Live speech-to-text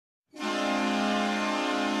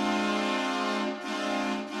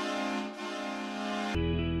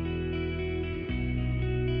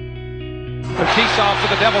Tisov for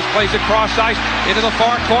the Devils, plays it cross ice into the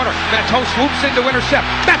far corner. Matteau swoops in to intercept.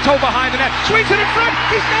 Matteau behind the net, swings it in front.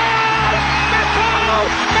 He scores! Matteau!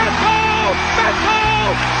 Matteau!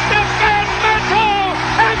 Matteau! Stefan Matteau!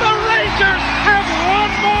 And the Rangers have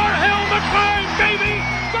one more hill to climb, baby!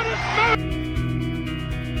 But it's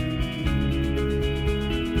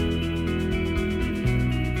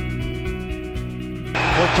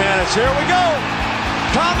Canis, here we go.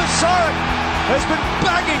 Komisarek has been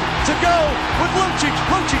begging to go with Lucic.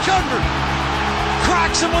 Lucic under.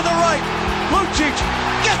 Cracks him with the right. Lucic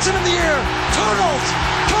gets it in the air. Turtles.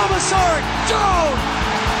 Komisarek down.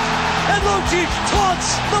 And Lucic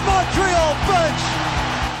taunts the Montreal bench.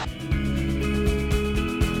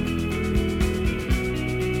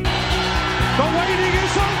 The waiting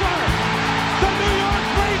is over. The New York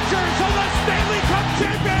Rangers are the Stanley Cup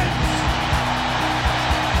champions.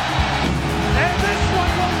 And this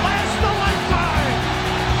one will last a lifetime.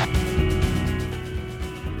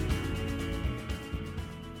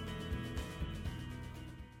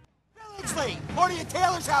 Billingsley, Portia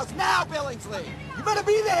Taylor's house now, Billingsley. You better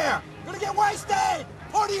be there. You're gonna get wasted.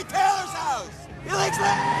 Portia Taylor's house.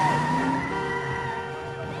 Billingsley.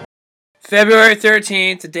 February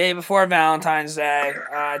 13th, the day before Valentine's Day.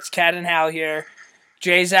 It's Cat and Hal here.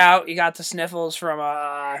 Jay's out. He got the sniffles from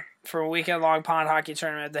a weekend-long pond hockey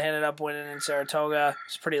tournament they ended up winning in Saratoga.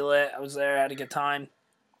 It's pretty lit. I was there. I had a good time.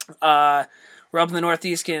 We're up in the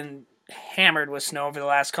Northeast getting hammered with snow over the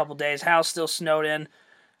last couple days. Hal's still snowed in.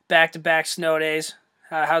 Back-to-back snow days.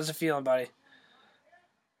 How's it feeling, buddy?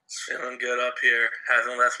 It's feeling good up here.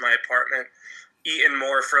 Haven't left my apartment. Eaten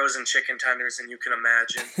more frozen chicken tenders than you can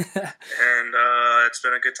imagine. And it's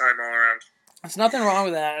been a good time all around. There's nothing wrong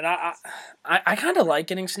with that. And I kind of like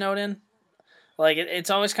getting snowed in. Like, it's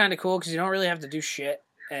always kind of cool because you don't really have to do shit.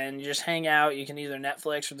 And you just hang out. You can either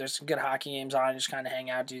Netflix or there's some good hockey games on. Just kind of hang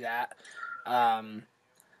out, do that.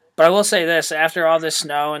 But I will say this. After all this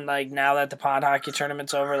snow and, like, now that the pond hockey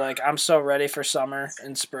tournament's over, like, I'm so ready for summer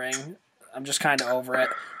and spring. I'm just kind of over it.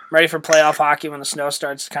 I'm ready for playoff hockey when the snow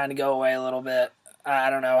starts to kind of go away a little bit. I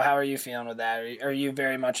don't know. How are you feeling with that? Are you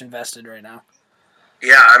very much invested right now?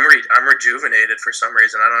 Yeah, I'm rejuvenated for some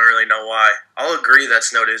reason. I don't really know why. I'll agree that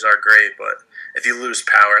snow days are great, but if you lose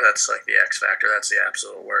power, that's like the X factor. That's the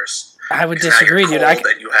absolute worst. I would disagree, dude.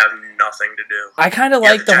 And you have nothing to do. I kind of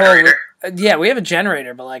like the whole. Yeah, we have a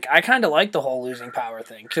generator, but like I kind of like the whole losing power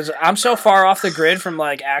thing because I'm so far off the grid from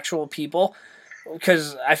like actual people.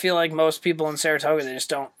 Because I feel like most people in Saratoga, they just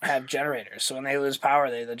don't have generators. So when they lose power,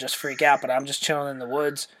 they just freak out. But I'm just chilling in the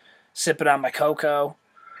woods, sipping on my cocoa,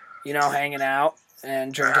 hanging out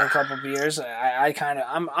and drinking a couple beers.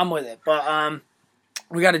 I'm with it. But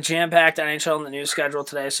we got a jam-packed NHL in the news schedule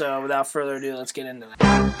today. So without further ado, let's get into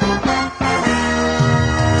that.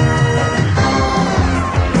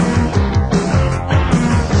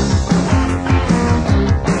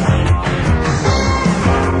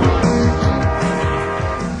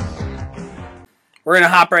 We're going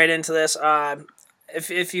to hop right into this.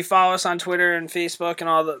 If you follow us on Twitter and Facebook and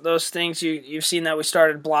all those things, you've seen that we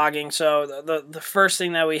started blogging. So the first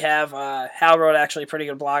thing that we have, Hal wrote actually a pretty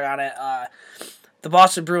good blog on it. The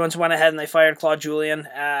Boston Bruins went ahead and they fired Claude Julien.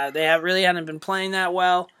 They hadn't been playing that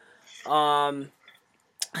well. Hal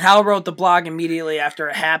wrote the blog immediately after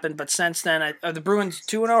it happened, but since then, are the Bruins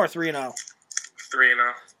 2-0 or 3-0?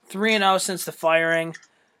 3-0. 3-0 since the firing.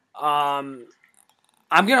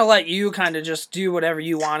 I'm going to let you kind of just do whatever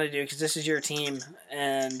you want to do because this is your team.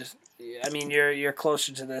 And, I mean, you're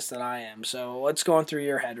closer to this than I am. So what's going through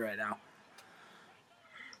your head right now?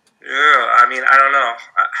 Yeah, I mean, I don't know.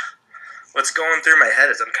 What's going through my head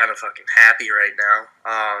is I'm kind of fucking happy right now.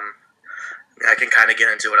 I can kind of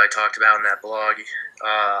get into what I talked about in that blog.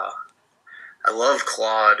 I love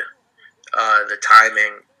Claude. The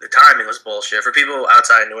timing was bullshit. For people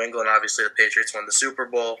outside New England, obviously the Patriots won the Super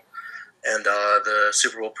Bowl. And the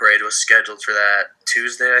Super Bowl parade was scheduled for that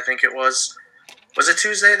Tuesday, I think it was. Was it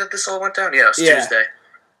Tuesday that this all went down? Yeah, it was Tuesday.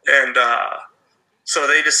 And so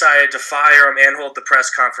they decided to fire him and hold the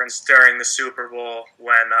press conference during the Super Bowl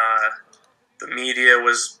when the media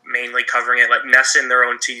was mainly covering it. Like Nesson, their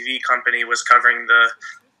own TV company, was covering the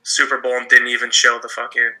Super Bowl and didn't even show the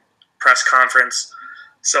fucking press conference.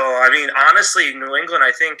 So, I mean, honestly, New England,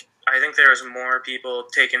 I think there was more people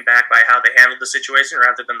taken back by how they handled the situation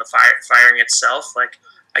rather than the firing itself. Like,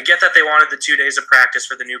 I get that they wanted the 2 days of practice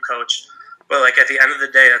for the new coach, but like at the end of the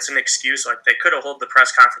day, that's an excuse. Like they could have held the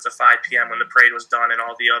press conference at 5 p.m. when the parade was done and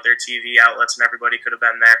all the other TV outlets and everybody could have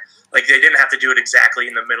been there. Like they didn't have to do it exactly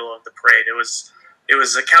in the middle of the parade. It was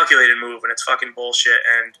a calculated move and it's fucking bullshit.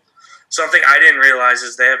 And something I didn't realize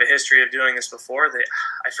is they have a history of doing this before.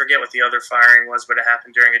 I forget what the other firing was, but it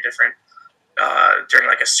happened during a different, during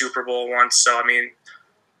like a Super Bowl once. So, I mean,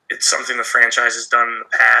 it's something the franchise has done in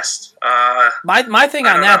the past. My thing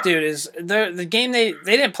on that, dude, is the game they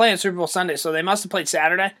didn't play on Super Bowl Sunday, so they must have played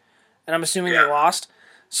Saturday, and I'm assuming they lost.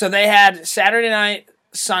 So they had Saturday night,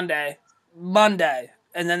 Sunday, Monday,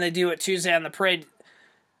 and then they do it Tuesday on the parade.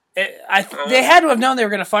 They had to have known they were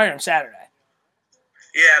going to fire him Saturday.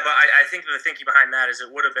 Yeah, but I think the thinking behind that is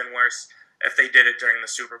it would have been worse if they did it during the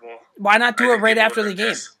Super Bowl. Why not do it right after the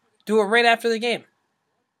game? Do it right after the game.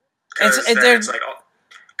 Because then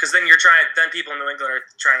people in New England are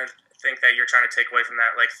trying to think that you're trying to take away from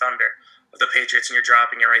that like thunder of the Patriots, and you're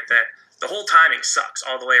dropping it right there. The whole timing sucks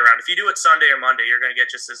all the way around. If you do it Sunday or Monday, you're going to get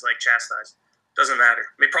just as like chastised. Doesn't matter.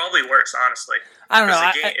 I mean, probably worse, honestly. I don't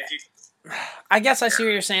know. I guess I see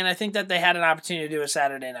what you're saying. I think that they had an opportunity to do a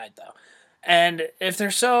Saturday night, though. And if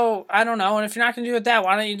they're so, I don't know, and if you're not going to do it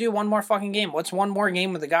why don't you do one more fucking game? What's one more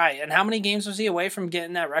game with the guy? And how many games was he away from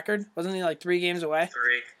getting that record? Wasn't he like 3 games away?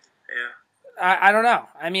 3, yeah. I don't know.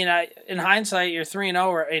 I mean, in hindsight, you're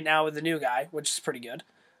 3-0 right now with the new guy, which is pretty good.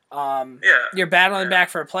 You're battling back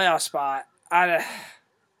for a playoff spot. I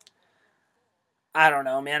don't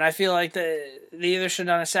know, man. I feel like they either should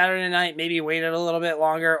have done a Saturday night, maybe waited a little bit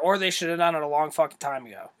longer, or they should have done it a long fucking time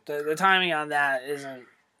ago. The timing on that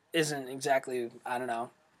isn't exactly, I don't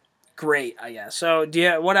know, great, I guess. So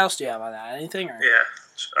what else do you have on that? Anything? Or?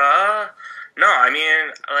 Yeah. No, I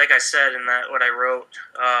mean, like I said in that what I wrote,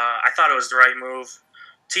 I thought it was the right move.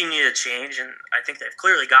 Team needed change, and I think they've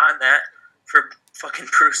clearly gotten that for fucking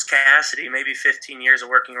Bruce Cassidy. Maybe 15 years of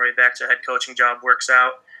working right back to a head coaching job works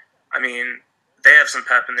out. I mean, they have some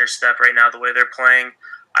pep in their step right now, the way they're playing.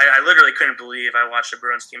 I literally couldn't believe I watched the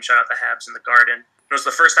Bruins team shout out the Habs in the Garden. It was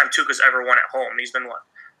the first time Tuukka's ever won at home. He's been,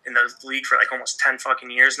 in the league for like almost 10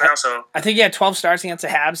 fucking years now. So I think he had 12 starts against the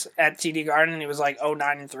Habs at TD Garden, and he was like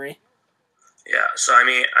 0-9-3. Yeah, so I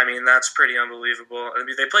mean that's pretty unbelievable. I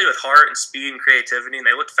mean, they played with heart and speed and creativity, and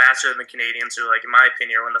they looked faster than the Canadians, who, like, in my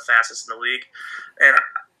opinion, are one of the fastest in the league. And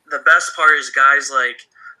the best part is guys like,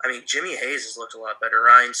 I mean, Jimmy Hayes has looked a lot better.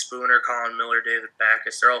 Ryan Spooner, Colin Miller, David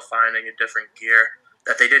Backes, they're all finding a different gear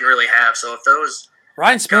that they didn't really have. So if those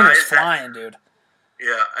Ryan Spooner's flying, dude.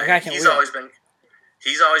 Yeah, he's always been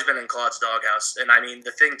in Claude's doghouse. And I mean,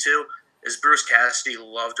 the thing too is Bruce Cassidy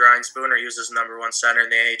loved Ryan Spooner. He was his number 1 center in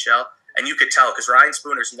the AHL. And you could tell because Ryan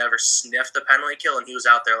Spooner's never sniffed a penalty kill, and he was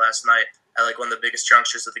out there last night at like one of the biggest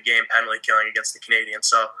junctures of the game, penalty killing against the Canadiens.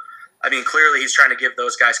 So, I mean, clearly he's trying to give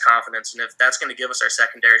those guys confidence, and if that's going to give us our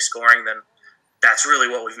secondary scoring, then that's really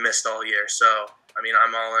what we've missed all year. So, I mean,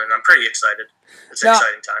 I'm all in. I'm pretty excited. It's an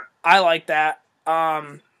exciting time. I like that.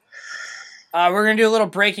 We're going to do a little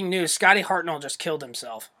breaking news. Scotty Hartnell just killed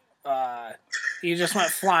himself. He just went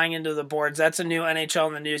flying into the boards. That's a new NHL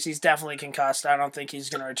in the news. He's definitely concussed. I don't think he's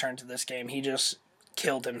going to return to this game. He just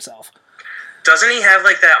killed himself. Doesn't he have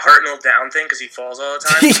like that Hartnell down thing because he falls all the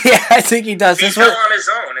time? Yeah, I think he does. He fell on his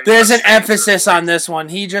own. There's an emphasis on this one.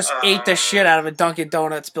 He just ate the shit out of a Dunkin'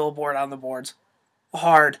 Donuts billboard on the boards.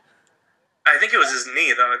 Hard. I think it was his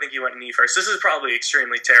knee, though. I think he went knee first. This is probably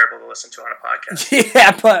extremely terrible to listen to on a podcast.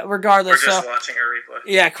 Yeah, but regardless. We're just watching a replay.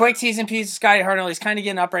 Yeah, quick T's and P's. Scotty Hartnell, he's kind of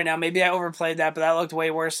getting up right now. Maybe I overplayed that, but that looked way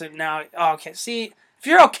worse than now. Oh, okay, see, if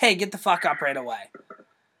you're okay, get the fuck up right away.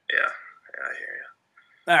 Yeah, I hear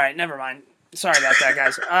you. All right, never mind. Sorry about that,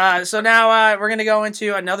 guys. So now we're going to go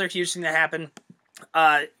into another huge thing that happened.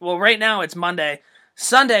 Well, right now it's Monday.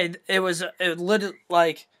 Sunday, it literally,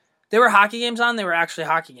 like, there were hockey games on. They were actually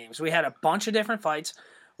hockey games. We had a bunch of different fights.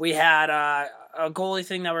 We had a goalie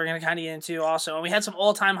thing that we're going to kind of get into also. And we had some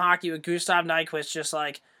old-time hockey with Gustav Nyquist just,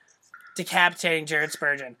 like, decapitating Jared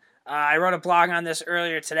Spurgeon. I wrote a blog on this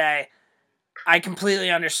earlier today. I completely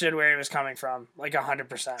understood where he was coming from, like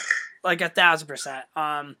 100%. Like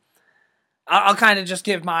 1,000%. I'll kind of just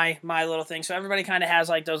give my little thing. So everybody kind of has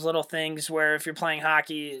like those little things where if you're playing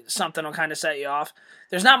hockey, something will kind of set you off.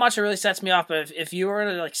 There's not much that really sets me off, but if you were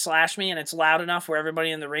to like slash me and it's loud enough where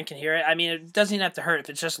everybody in the rink can hear it, I mean, it doesn't even have to hurt. If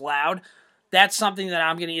it's just loud, that's something that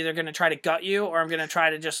I'm either going to try to gut you or I'm going to try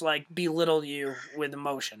to just like belittle you with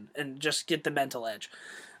emotion and just get the mental edge.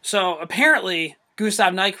 So apparently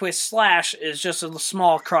Gustav Nyquist's slash is just a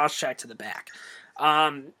small cross check to the back.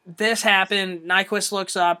 This happened. Nyquist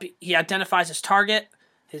looks up. He identifies his target.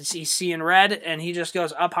 He's seeing red, and he just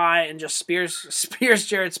goes up high and just spears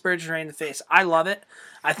Jared Spurgeon right in the face. I love it.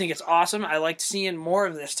 I think it's awesome. I like seeing more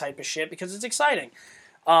of this type of shit because it's exciting.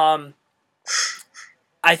 I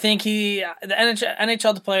think the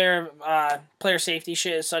NHL player safety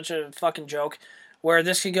shit is such a fucking joke. where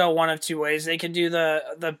this could go one of two ways. They could do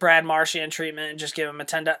the Brad Marchand treatment and just give him a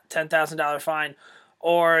 $10,000 fine,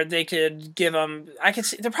 or they could give him. I could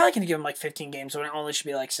see they're probably going to give him like 15 games when it only should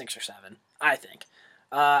be like 6 or 7. I think.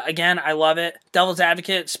 Again, I love it. Devil's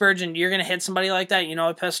advocate, Spurgeon, you're going to hit somebody like that. You know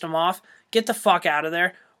it pissed him off. Get the fuck out of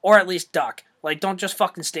there, or at least duck. Like, don't just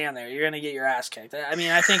fucking stand there. You're going to get your ass kicked. I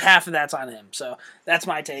mean, I think half of that's on him. So that's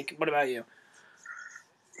my take. What about you?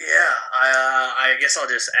 Yeah, I guess I'll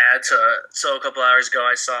just add to. So a couple hours ago,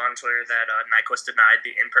 I saw on Twitter that Nyquist denied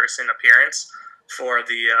the in-person appearance for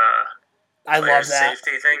the I love that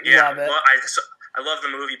safety thing. Yeah, love it. Well, I love the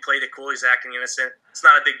movie. Played it cool. He's acting innocent. It's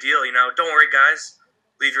not a big deal, you know. Don't worry, guys.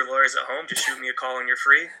 Leave your lawyers at home. Just shoot me a call and you're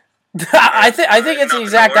free. I think it's the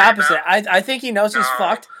exact opposite. About. I think he knows he's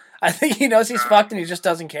fucked. I think he knows he's fucked and he just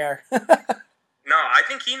doesn't care. No, I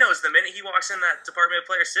think he knows the minute he walks in that Department of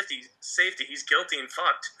Player Safety, he's guilty and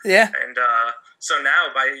fucked. Yeah. And so now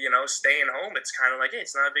by, staying home, it's kind of like, hey,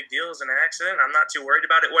 it's not a big deal. It's an accident. I'm not too worried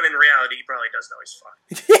about it. When in reality, he probably does know he's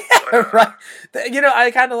fucked. Yeah, right.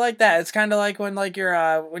 I kind of like that. It's kind of like when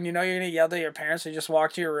you're when you're going to yell at your parents, you just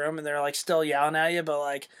walk to your room and they're like still yelling at you, but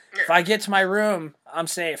like if I get to my room, I'm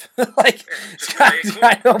safe. It's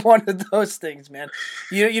kind of one of those things, man.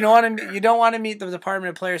 You don't want to meet the Department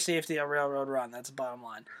of Player Safety on Railroad Run. That's the bottom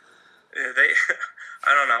line. Yeah,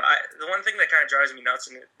 I don't know. The one thing that kind of drives me nuts,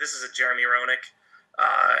 and this is a Jeremy Roenick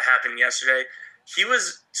happened yesterday.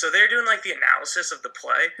 They're doing like the analysis of the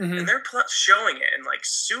play, and they're showing it in like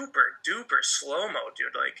super duper slow mo,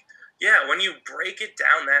 dude. Like, yeah, when you break it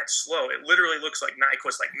down that slow, it literally looks like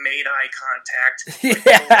Nyquist like made eye contact,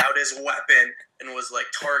 pulled out his weapon, and was like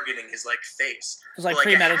targeting his like face. It was like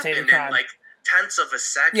premeditated crime. In like tenths of a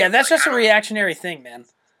second. Yeah, that's just a reactionary thing, man.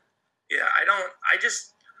 Yeah, I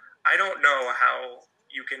don't know how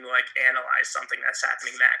you can like analyze something that's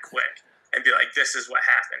happening that quick and be like, this is what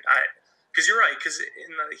happened. Because you're right. Because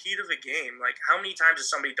in the heat of a game, like how many times has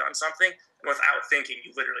somebody done something and without thinking,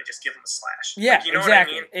 you literally just give them a slash? Yeah, like, you know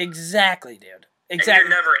exactly. What I mean? Exactly, dude. Exactly. And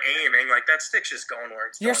you're never aiming. Like that stick's just going where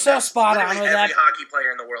it's going. You're so spot on with that. Every hockey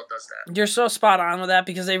player in the world does that. You're so spot on with that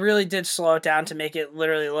because they really did slow it down to make it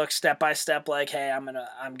literally look step by step like, hey, I'm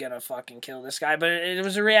gonna fucking kill this guy. But it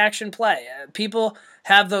was a reaction play. People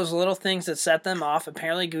have those little things that set them off.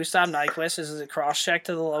 Apparently, Gustav Nyquist is a cross check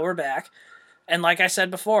to the lower back. And like I said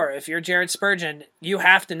before, if you're Jared Spurgeon, you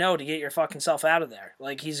have to know to get your fucking self out of there.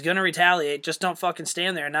 Like, he's going to retaliate. Just don't fucking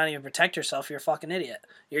stand there and not even protect yourself. You're a fucking idiot.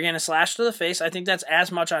 You're going to slash to the face. I think that's as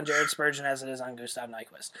much on Jared Spurgeon as it is on Gustav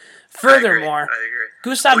Nyquist. Furthermore, I agree.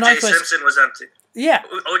 Gustav Nyquist... O.J. Simpson was empty. Yeah.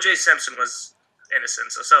 O.J. Simpson was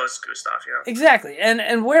innocent, so is Gustav, you know? Exactly.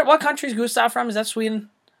 And what country is Gustav from? Is that Sweden?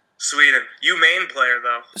 Sweden. Maine player,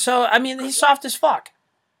 though. So, I mean, he's soft as fuck.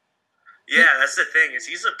 Yeah, that's the thing, is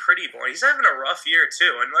he's a pretty boy. He's having a rough year,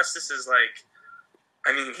 too, unless this is, like...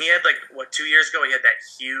 I mean, he had, 2 years ago, he had that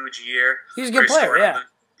huge year. He's a good player, yeah.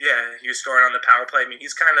 He was scoring on the power play. I mean,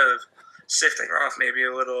 he's kind of sifting off maybe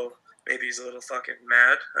he's a little fucking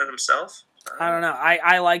mad at himself. I don't know.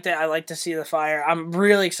 I liked it. I like to see the fire. I'm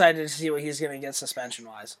really excited to see what he's going to get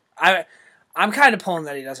suspension-wise. I'm kind of pulling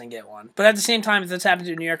that he doesn't get one. But at the same time, if this happened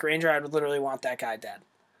to a New York Ranger, I would literally want that guy dead.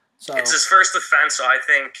 So it's his first offense, so I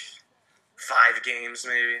think 5 games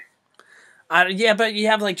maybe. Yeah, but you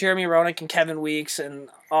have Jeremy Roenick and Kevin Weeks and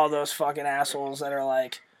all those fucking assholes that are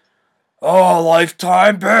like, oh,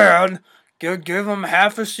 lifetime ban. Give him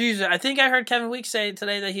half a season. I think I heard Kevin Weeks say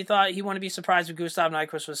today that he thought he wouldn't be surprised if Gustav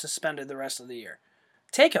Nyquist was suspended the rest of the year.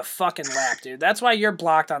 Take a fucking lap, dude. That's why you're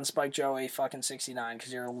blocked on Spike Joey fucking 69,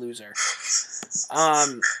 because you're a loser.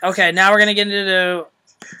 Okay, now we're going to get into...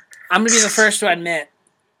 I'm going to be the first to admit,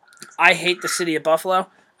 I hate the city of Buffalo.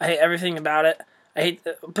 I hate everything about it.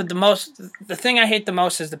 But the thing I hate the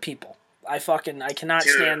most is the people. I cannot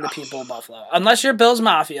stand the people of Buffalo. Unless you're Bills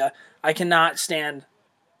Mafia, I cannot stand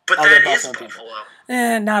other Buffalo people.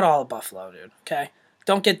 Not all of Buffalo, dude. Okay?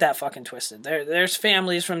 Don't get that fucking twisted. There's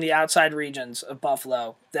families from the outside regions of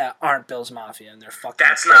Buffalo that aren't Bills Mafia, and they're fucking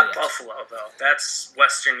That's not Buffalo, though. That's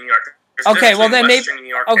Western New York. Okay, well then maybe...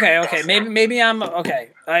 Okay, maybe I'm... Okay,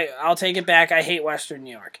 I'll take it back. I hate Western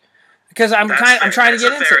New York. Because I'm trying to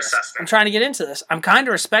get into this. I'm trying to get into this. I'm kind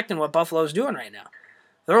of respecting what Buffalo's doing right now.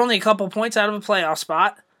 They're only a couple points out of a playoff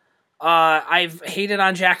spot. I've hated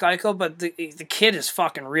on Jack Eichel, but the kid is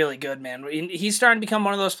fucking really good, man. He's starting to become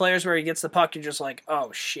one of those players where he gets the puck, you're just like,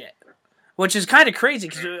 oh, shit. Which is kind of crazy,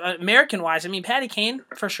 because American-wise, I mean, Patty Kane,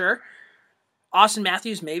 for sure. Austin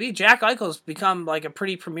Matthews, maybe. Jack Eichel's become a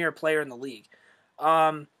pretty premier player in the league.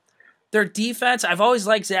 Their defense, I've always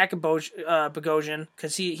liked Zach Bogosian,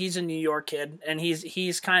 because he's a New York kid, and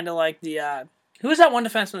he's kind of like the... who was that one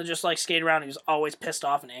defenseman that just skated around and he was always pissed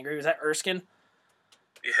off and angry? Was that Erskine?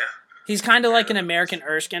 Yeah. He's kind of like an American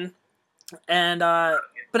Erskine. And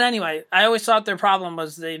but anyway, I always thought their problem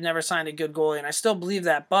was they've never signed a good goalie, and I still believe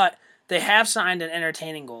that. But they have signed an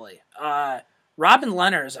entertaining goalie. Robin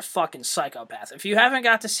Leonard is a fucking psychopath. If you haven't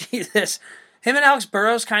got to see this, him and Alex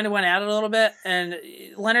Burrows kind of went at it a little bit, and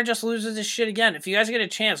Leonard just loses his shit again. If you guys get a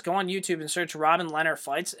chance, go on YouTube and search Robin Leonard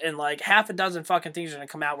fights, and like half a dozen fucking things are gonna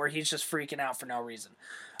come out where he's just freaking out for no reason.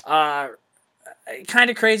 Kind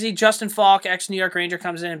of crazy. Justin Falk, ex-New York Ranger,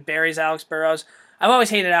 comes in and buries Alex Burrows. I've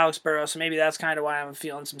always hated Alex Burrows, so maybe that's kind of why I'm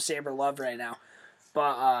feeling some Sabre love right now.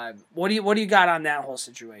 But what do you got on that whole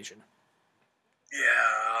situation? Yeah.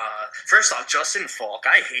 First off, Justin Falk.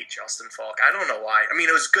 I hate Justin Falk. I don't know why. I mean,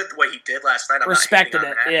 it was good what he did last night. I'm Respected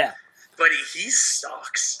not it, that, yeah. But he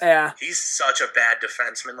sucks. Yeah. He's such a bad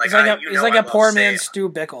defenseman. Like, he's like a poor man's Stu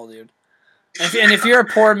Bickle, dude. And if you're a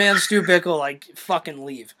poor man's Stu Bickle, like, fucking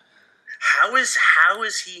leave. How is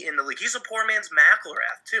he in the league? He's a poor man's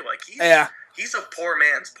McElrath, too. Like, he's a poor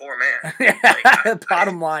man's poor man. Like,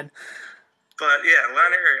 bottom line. But, yeah,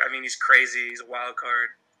 Leonard, I mean, he's crazy. He's a wild card.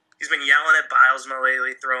 He's been yelling at Bilesma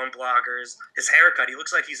lately, throwing bloggers. His haircut, he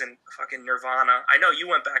looks like he's in fucking Nirvana. I know you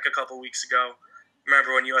went back a couple weeks ago.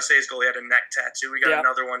 Remember when USA's goalie had a neck tattoo? We got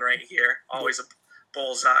another one right here. Always a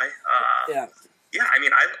bullseye. Yeah, I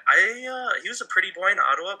mean, he was a pretty boy in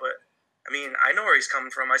Ottawa, but, I mean, I know where he's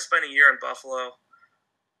coming from. I spent a year in Buffalo.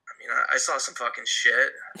 I mean, I saw some fucking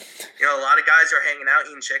shit. You know, a lot of guys are hanging out,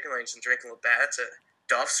 eating chicken wings and drinking Labatt's at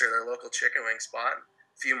Duff's or their local chicken wing spot.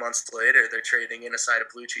 A few months later, they're trading in a side of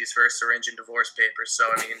blue cheese for a syringe and divorce papers.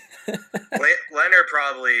 So, I mean, Leonard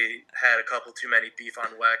probably had a couple too many beef on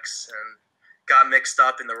Wex and got mixed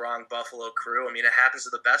up in the wrong Buffalo crew. I mean, it happens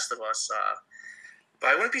to the best of us. But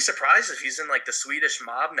I wouldn't be surprised if he's in, like, the Swedish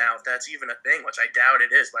mob now, if that's even a thing, which I doubt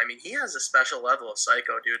it is. But, I mean, he has a special level of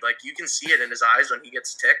psycho, dude. Like, you can see it in his eyes when he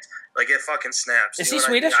gets ticked. Like, it fucking snaps. Is he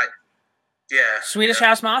Swedish? Yeah. Swedish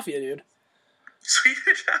House Mafia, dude.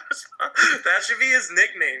 Swedish House Mafia. That should be his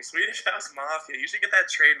nickname, Swedish House Mafia. You should get that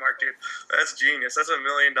trademark, dude. That's genius. That's $1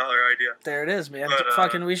 million idea. There it is, man. But,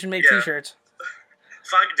 fucking, we should make T-shirts.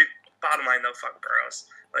 Dude, bottom line, though, fuck Burrows.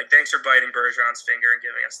 Like, thanks for biting Bergeron's finger and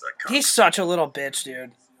giving us the cup. He's such a little bitch,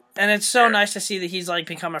 dude. And it's so nice to see that he's, like,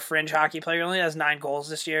 become a fringe hockey player. He only has 9 goals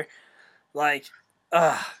this year. Like,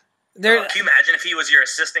 can you imagine if he was your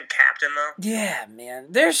assistant captain, though? Yeah, man.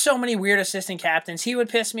 There's so many weird assistant captains. He would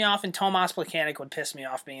piss me off, and Tomas Plekanec would piss me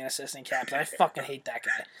off being an assistant captain. I fucking hate that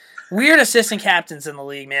guy. Weird assistant captains in the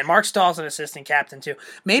league, man. Mark Stahl's an assistant captain, too.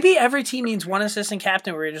 Maybe every team needs one assistant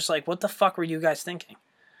captain where you're just like, what the fuck were you guys thinking?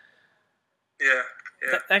 Yeah.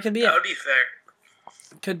 That could be it. That would be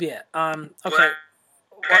fair. Could be it. Okay. Well, that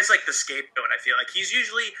guy's like the scapegoat, I feel like.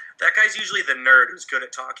 That guy's usually the nerd who's good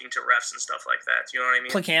at talking to refs and stuff like that. Do you know what I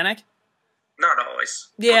mean? Plekanec? Not always.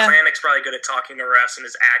 Yeah. Plekanec's probably good at talking to refs and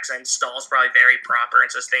his accent. Stahl's probably very proper and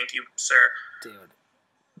says, thank you, sir.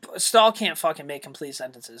 Dude. Stahl can't fucking make complete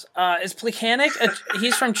sentences. Is Plekanec...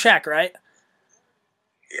 he's from Czech, right?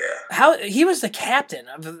 Yeah. He was the captain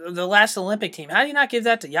of the last Olympic team. How do you not give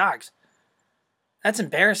that to Yags? That's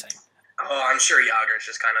embarrassing. Oh, I'm sure Yager's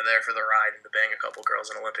just kind of there for the ride and to bang a couple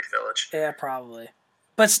girls in Olympic Village. Yeah, probably.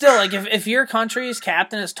 But still, like, if your country's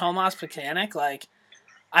captain is Tomas Plekanec, like,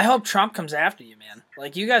 I hope Trump comes after you, man.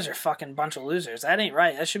 Like, you guys are fucking bunch of losers. That ain't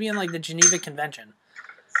right. That should be in, like, the Geneva Convention.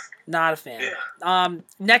 Not a fan. Yeah.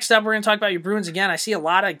 Next up, we're going to talk about your Bruins again. I see a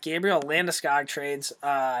lot of Gabriel Landeskog trades,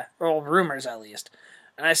 or rumors at least.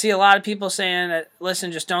 And I see a lot of people saying,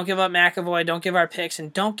 listen, just don't give up McAvoy, don't give our picks,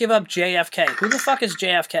 and don't give up JFK. Who the fuck is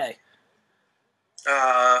JFK?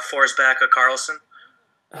 Forsbacka Carlson.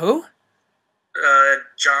 Who?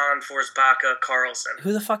 John Forsbacka Carlson.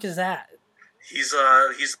 Who the fuck is that? He's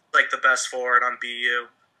like the best forward on BU.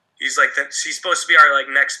 He's supposed to be our like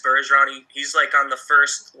next Bergeron. He's like on the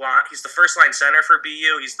first line. He's the first line center for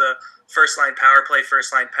BU. He's the first line power play,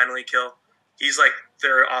 first line penalty kill. He's like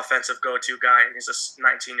their offensive go-to guy. He's a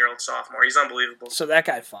 19-year-old sophomore. He's unbelievable. So that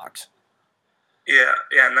guy fucks. Yeah,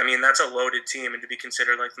 and I mean that's a loaded team, and to be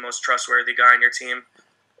considered like the most trustworthy guy on your team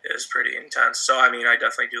is pretty intense. So I mean, I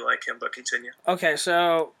definitely do like him. But continue. Okay,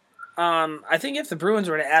 so I think if the Bruins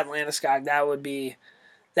were to add Landeskog,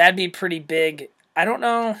 that'd be pretty big. I don't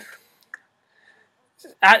know.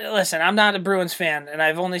 Listen, I'm not a Bruins fan, and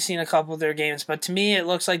I've only seen a couple of their games, but to me, it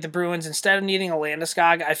looks like the Bruins, instead of needing a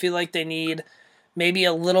Landeskog, I feel like they need maybe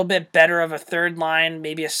a little bit better of a third line,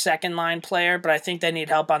 maybe a second line player, but I think they need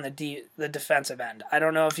help on the defensive end. I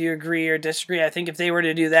don't know if you agree or disagree. I think if they were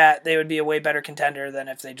to do that, they would be a way better contender than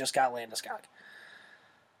if they just got Landeskog.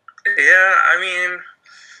 Yeah, I mean,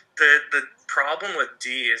 the problem with D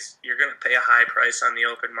is you're going to pay a high price on the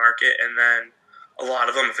open market, and then a lot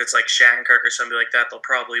of them, if it's like Shattenkirk or somebody like that, they'll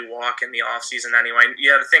probably walk in the offseason anyway.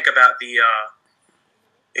 You got to think about the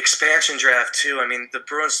expansion draft too. I mean, the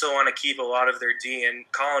Bruins still want to keep a lot of their D, and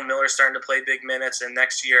Colin Miller's starting to play big minutes, and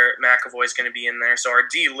next year McAvoy's going to be in there. So our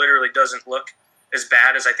D literally doesn't look as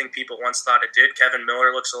bad as I think people once thought it did. Kevin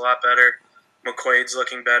Miller looks a lot better. McQuaid's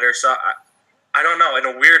looking better. So I don't know. In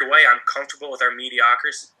a weird way, I'm comfortable with our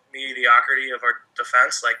mediocrity of our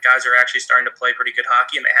defense. Like, guys are actually starting to play pretty good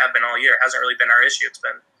hockey, and they have been all year. It hasn't really been our issue. It's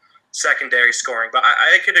been secondary scoring. But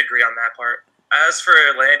I could agree on that part. As for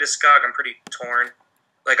Landeskog, I'm pretty torn.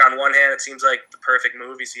 Like, on one hand, it seems like the perfect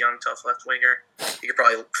move. He's a young, tough left winger. He could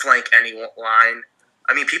probably flank any line.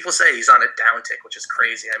 I mean, people say he's on a downtick, which is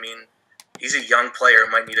crazy. I mean, he's a young player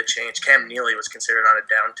who might need a change. Cam Neely was considered on a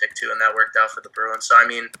downtick, too, and that worked out for the Bruins. So, I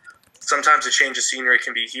mean, sometimes a change of scenery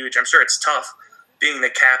can be huge. I'm sure it's tough being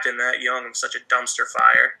the captain that young and such a dumpster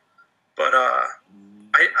fire. But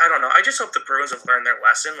I don't know. I just hope the Bruins have learned their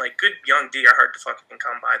lesson. Like, good young D are hard to fucking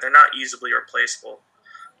come by. They're not easily replaceable.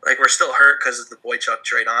 Like, we're still hurt because of the Boychuk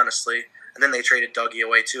trade, honestly. And then they traded Dougie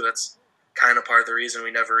away, too. That's kind of part of the reason we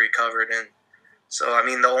never recovered. And so, I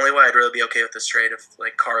mean, the only way I'd really be okay with this trade if,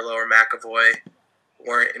 like, Carlo or McAvoy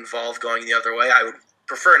weren't involved going the other way. I would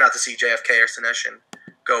prefer not to see JFK or Senyshyn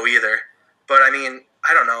go either. But, I mean,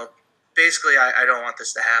 I don't know. Basically, I don't want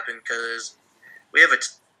this to happen because we have a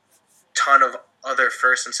ton of other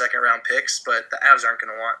first and second round picks, but the Avs aren't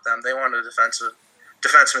going to want them. They want a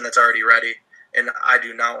defenseman that's already ready. And I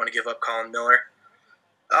do not want to give up Colin Miller.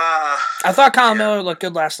 I thought Colin Miller looked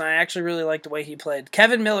good last night. I actually really liked the way he played.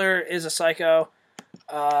 Kevin Miller is a psycho.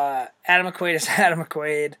 Adam McQuaid is Adam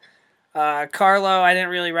McQuaid. Carlo, I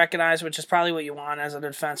didn't really recognize, which is probably what you want as a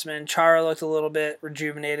defenseman. Chara looked a little bit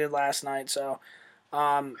rejuvenated last night. So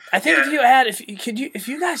I think if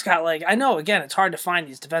you guys got, like, I know, again, it's hard to find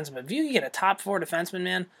these defensemen, but if you could get a top 4 defenseman,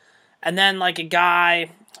 man, and then, like, a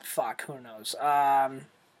guy, who knows,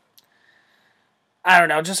 I don't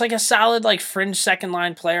know, just like a solid, like, fringe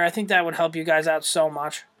second-line player. I think that would help you guys out so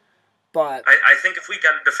much. But I think if we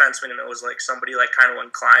got a defenseman and it was, like, somebody like kind of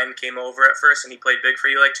when Klein came over at first and he played big for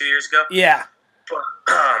you, like, 2 years ago. yeah. But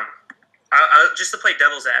just to play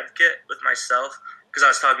devil's advocate with myself, because I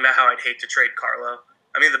was talking about how I'd hate to trade Carlo.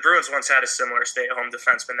 I mean, the Bruins once had a similar stay-at-home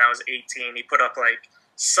defenseman that was 18. He put up, like,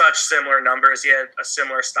 such similar numbers. He had a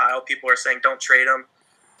similar style. People are saying, don't trade him.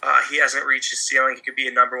 He hasn't reached his ceiling. He could be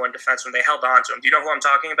a number 1 defenseman. They held on to him. Do you know who I'm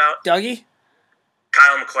talking about? Dougie?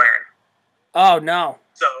 Kyle McLaren. Oh, no.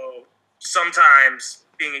 So sometimes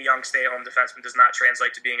being a young stay-at-home defenseman does not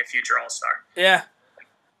translate to being a future all-star. Yeah.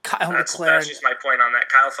 Kyle McLaren. That's just my point on that.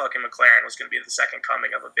 Kyle fucking McLaren was going to be the second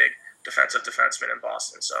coming of a big defensive defenseman in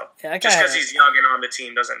Boston. So just because he's young and on the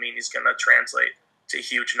team doesn't mean he's going to translate to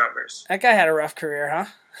huge numbers. That guy had a rough career, huh?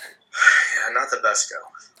 Yeah, not the best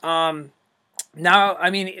go. Now, I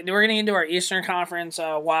mean, we're going to get into our Eastern Conference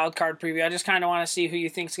wild card preview. I just kind of want to see who you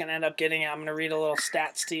think's going to end up getting it. I'm going to read a little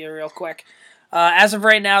stats to you real quick. As of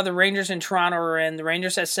right now, the Rangers and Toronto are in. The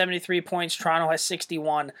Rangers has 73 points. Toronto has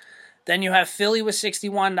 61. Then you have Philly with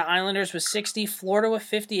 61, the Islanders with 60, Florida with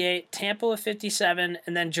 58, Tampa with 57,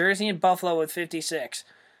 and then Jersey and Buffalo with 56.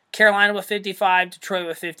 Carolina with 55, Detroit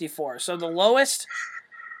with 54. So the lowest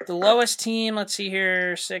team, let's see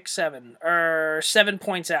here, 7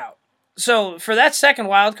 points out. So for that second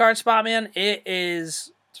wild card spot, man, it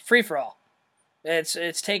is free for all.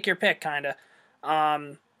 It's take your pick, kind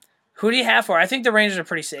of. Who do you have for? I think the Rangers are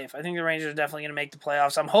pretty safe. I think the Rangers are definitely going to make the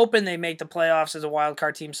playoffs. I'm hoping they make the playoffs as a wild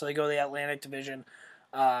card team, so they go to the Atlantic Division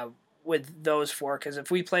with those 4. Because if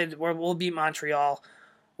we played, we'll beat Montreal,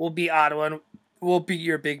 we'll beat Ottawa, and we'll beat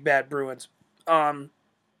your big bad Bruins.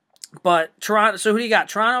 But Toronto. So who do you got?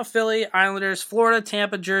 Toronto, Philly, Islanders, Florida,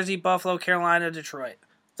 Tampa, Jersey, Buffalo, Carolina, Detroit.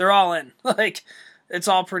 They're all in. Like, it's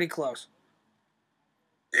all pretty close.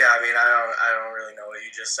 Yeah, I mean, I don't really know what you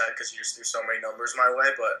just said because you just threw so many numbers my way,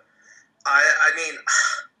 but I mean,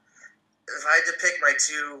 if I had to pick my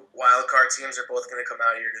 2 wild card teams, they're both going to come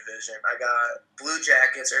out of your division. I got Blue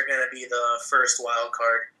Jackets are going to be the first wild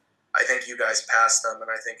card. I think you guys passed them, and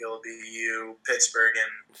I think it'll be you, Pittsburgh,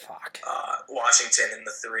 and Washington in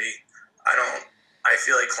the 3. I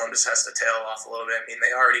feel like Columbus has to tail off a little bit. I mean,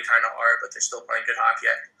 they already kind of are, but they're still playing good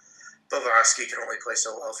hockey. Bobrovsky can only play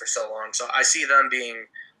so well for so long. So I see them being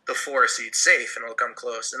the 4 seed safe, and it'll come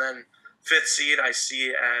close. And then 5th seed I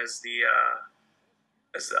see as the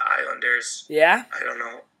Islanders. Yeah? I don't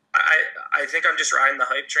know. I think I'm just riding the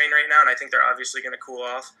hype train right now, and I think they're obviously going to cool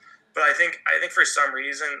off. But I think for some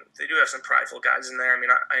reason, they do have some prideful guys in there. I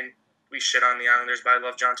mean, we shit on the Islanders, but I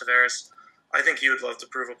love John Tavares. I think he would love to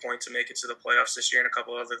prove a point to make it to the playoffs this year, and a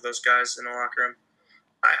couple other of those guys in the locker room.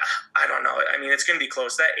 I don't know. I mean, it's going to be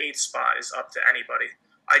close. That 8th spot is up to anybody.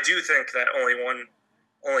 I do think that only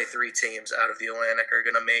 3 teams out of the Atlantic are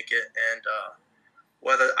going to make it, and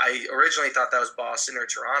whether I originally thought that was Boston or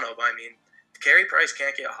Toronto, but I mean, if Carey Price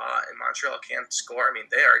can't get hot and Montreal can't score, I mean,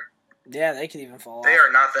 they could even fall they off.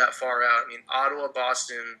 are not that far out. I mean, Ottawa,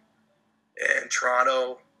 Boston, and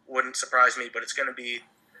Toronto wouldn't surprise me, but it's going to be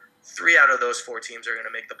 3 out of those 4 teams are going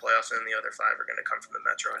to make the playoffs, and then the other 5 are going to come from the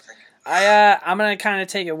Metro, I think. I'm going to kind of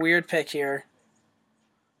take a weird pick here.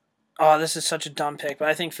 Oh, this is such a dumb pick, but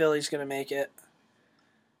I think Philly's going to make it.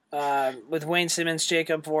 With Wayne Simmons,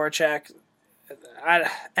 Jacob Voracek. I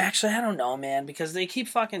don't know, man, because they keep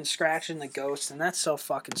fucking scratching the ghost, and that's so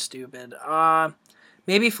fucking stupid.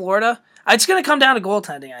 Maybe Florida. It's going to come down to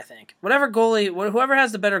goaltending, I think. Whoever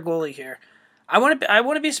has the better goalie here. I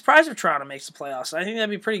wouldn't be surprised if Toronto makes the playoffs. I think that'd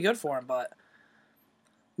be pretty good for them, but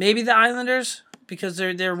maybe the Islanders, because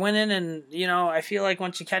they're winning, and I feel like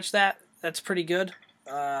once you catch that, that's pretty good.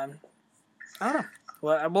 I don't know.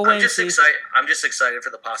 Well, we'll wait and see. I'm just excited for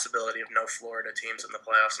the possibility of no Florida teams in the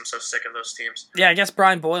playoffs. I'm so sick of those teams. Yeah, I guess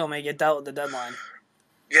Brian Boyle may get dealt at the deadline.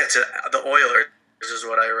 Yeah, to the Oilers is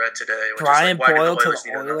what I read today. Brian Boyle to the Oilers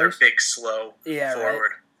need another big, slow forward. Right.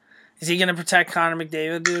 Is he going to protect Connor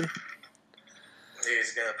McDavid, dude?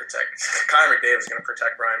 He's going to protect Connor McDavid's going to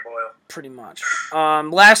protect Brian Boyle. Pretty much.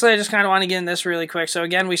 Lastly, I just kind of want to get in this really quick. So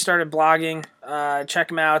again, we started blogging. Check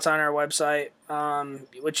them out. It's on our website,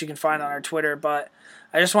 which you can find on our Twitter. But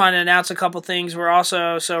I just wanted to announce a couple things. We're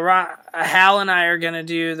also Hal and I are going to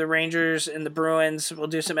do the Rangers and the Bruins. We'll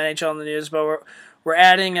do some NHL in the news, but we're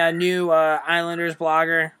adding a new Islanders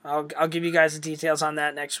blogger. I'll give you guys the details on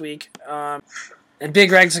that next week. And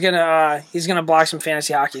Big Reg's he's gonna blog some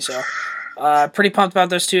fantasy hockey. So. Pretty pumped about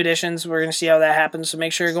those 2 editions. We're going to see how that happens. So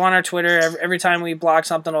make sure to go on our Twitter. Every time we blog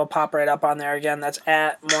something, it'll pop right up on there. Again, that's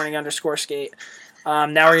at @morning_skate. Now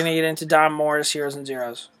we're going to get into Dom Moore's Heroes and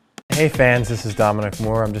Zeros. Hey fans, this is Dominic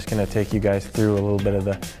Moore. I'm just going to take you guys through a little bit of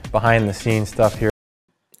the behind-the-scenes stuff here.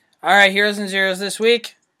 All right, Heroes and Zeros this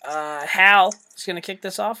week. Hal is going to kick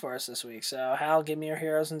this off for us this week. So, Hal, give me your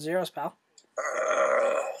Heroes and Zeros, pal.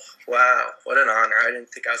 Oh, wow. What an honor. I didn't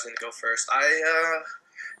think I was going to go first.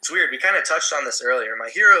 It's weird. We kind of touched on this earlier. My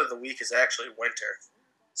hero of the week is actually winter,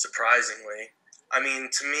 surprisingly. I mean,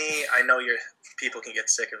 to me, I know people can get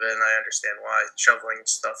sick of it, and I understand why. Shoveling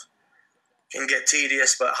stuff can get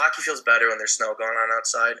tedious, but hockey feels better when there's snow going on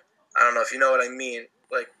outside. I don't know if you know what I mean.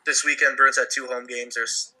 Like, this weekend, Bruins had 2 home games.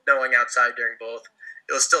 There's snowing outside during both.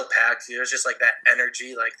 It was still packed. It was just like that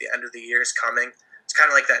energy, like the end of the year is coming. It's kind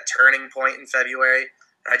of like that turning point in February.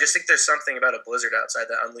 And I just think there's something about a blizzard outside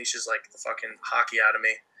that unleashes, like, the fucking hockey out of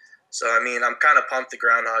me. So, I mean, I'm kind of pumped the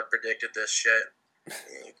groundhog predicted this shit.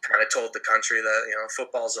 He kind of told the country that,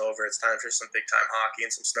 football's over. It's time for some big-time hockey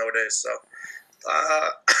and some snow days. So,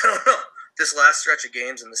 I don't know. This last stretch of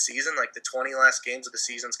games in the season, like the 20 last games of the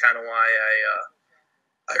season, is kind of why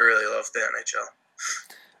I really love the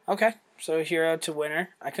NHL. Okay, so hero to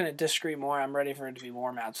winner. I couldn't disagree more. I'm ready for it to be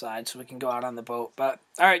warm outside so we can go out on the boat. But,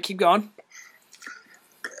 all right, keep going.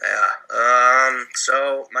 Yeah.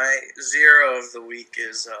 So my zero of the week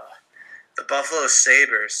is the Buffalo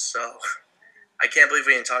Sabres. So I can't believe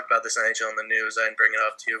we didn't talk about this NHL in the news. I didn't bring it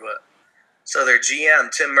up to you, but so their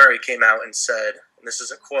GM Tim Murray came out and said, and this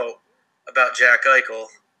is a quote about Jack Eichel,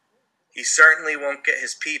 "He certainly won't get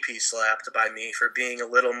his pee-pee slapped by me for being a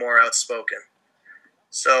little more outspoken."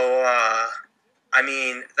 So I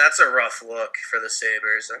mean, that's a rough look for the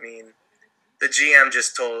Sabres. I mean, the GM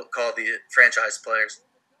just called the franchise players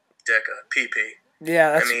dick a pee-pee.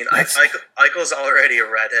 Yeah, I mean, Eichel's already a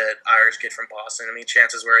redhead Irish kid from Boston. I mean,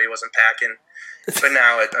 chances were he wasn't packing, but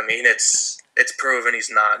now it's proven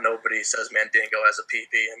he's not. Nobody says Mandingo has a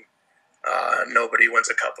pee-pee, and nobody wins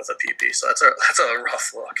a cup with a pee-pee. So that's a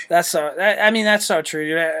rough look. That's so true,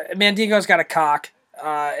 dude. Mandingo's got a cock.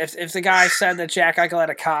 If the guy said that Jack Eichel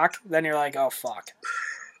had a cock, then you're like, oh fuck,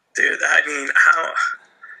 dude. I mean, how.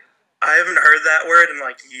 I haven't heard that word in,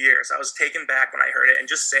 like, years. I was taken back when I heard it, and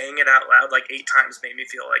just saying it out loud, like, 8 times made me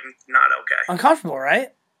feel, like, not okay. Uncomfortable,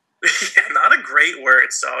 right? Yeah, not a great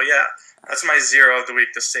word. So, yeah, that's my zero of the week,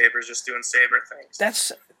 the Sabres just doing Sabre things.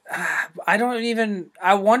 That's...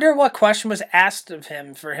 I wonder what question was asked of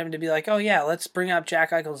him for him to be like, oh, yeah, let's bring up Jack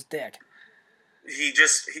Eichel's dick.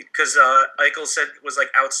 Because Eichel was, like,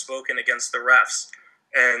 outspoken against the refs,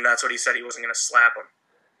 and that's what he said. He wasn't going to slap him.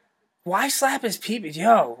 Why slap his pee-pee?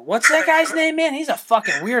 Yo, what's that guy's name, man? He's a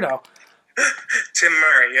fucking weirdo. Tim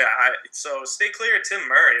Murray, yeah. So stay clear of Tim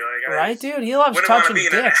Murray. Like, right, dude? He loves touching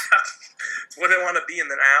dicks. Wouldn't want to be in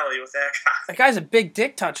an alley with that guy. That guy's a big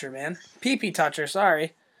dick toucher, man. Pee-pee toucher,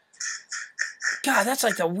 sorry. God, that's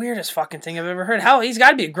like the weirdest fucking thing I've ever heard. Hell, he's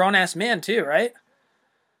got to be a grown-ass man too, right?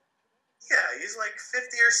 Yeah, he's like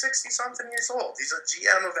 50 or 60-something years old. He's a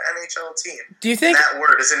GM of an NHL team. Do you think that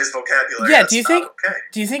word is in his vocabulary? Yeah, That's do you think okay.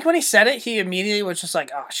 Do you think when he said it, he immediately was just like,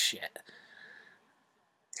 "Oh shit"?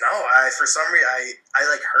 No, for some reason I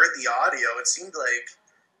like heard the audio. It seemed like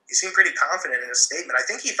he seemed pretty confident in his statement. I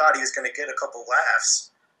think he thought he was going to get a couple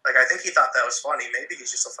laughs. Like I think he thought that was funny. Maybe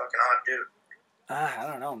he's just a fucking odd dude. I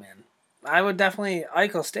don't know, man. I would definitely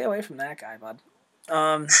Eichel, stay away from that guy, bud.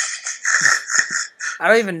 I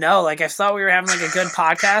don't even know. Like I thought we were having like a good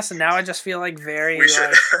podcast, and now I just feel like very. We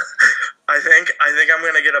should. I think I'm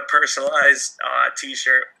gonna get a personalized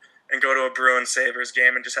T-shirt and go to a Bruins Sabres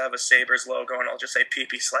game and just have a Sabres logo, and I'll just say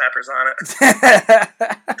 "PP Slappers" on it.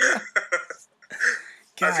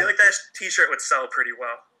 I feel like that T-shirt would sell pretty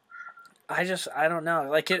well. I don't know.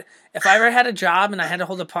 Like if I ever had a job and I had to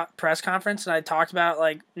hold a press conference and I talked about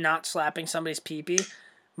like not slapping somebody's pee-pee,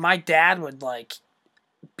 my dad would like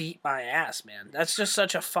beat my ass, man. That's just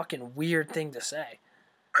such a fucking weird thing to say.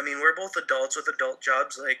 I mean, we're both adults with adult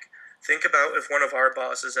jobs. Like, think about if one of our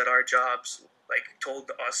bosses at our jobs like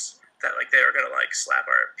told us that like they were gonna like slap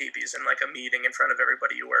our pee-pees in like a meeting in front of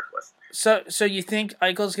everybody you work with. So you think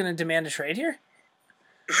Eichel's gonna demand a trade here?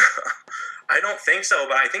 I don't think so,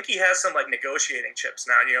 but I think he has some like negotiating chips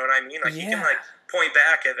now. You know what I mean? Like he can like point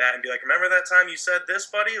back at that and be like, "Remember that time you said this,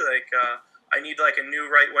 buddy? Like, I need like a new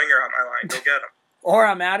right winger on my line. Go get him." Or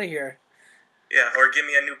I'm out of here. Yeah, or give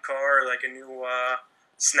me a new car, or like a new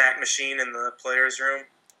snack machine in the players' room.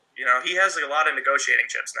 You know, he has like a lot of negotiating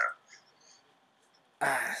chips now.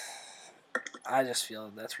 I just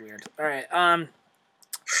feel that's weird. All right.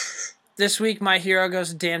 This week my hero goes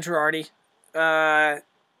to Dan Girardi.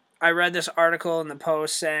 I read this article in the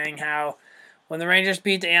Post saying how when the Rangers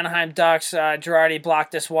beat the Anaheim Ducks, Girardi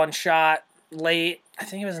blocked this one shot late. I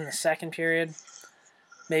think it was in the second period,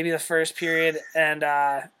 maybe the first period, and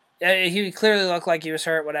he clearly looked like he was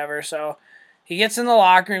hurt, whatever. So he gets in the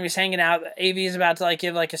locker room, he's hanging out. AV is about to like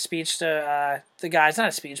give like a speech to the guys, not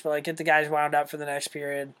a speech, but like get the guys wound up for the next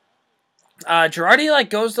period. Girardi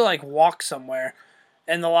like goes to like walk somewhere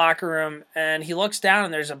in the locker room, and he looks down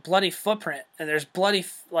and there's a bloody footprint, and there's bloody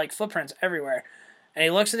like footprints everywhere, and he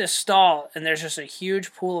looks at his stall and there's just a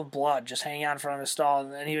huge pool of blood just hanging out in front of his stall,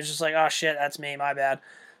 and he was just like, "Oh shit, that's me, my bad."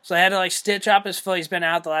 So they had to like stitch up his foot. He's been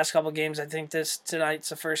out the last couple of games. I think tonight's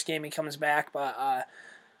the first game he comes back, but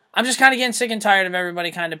I'm just kind of getting sick and tired of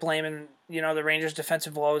everybody kind of blaming, you know, the Rangers'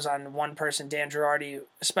 defensive woes on one person, Dan Girardi,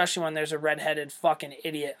 especially when there's a redheaded fucking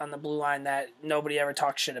idiot on the blue line that nobody ever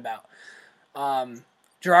talks shit about.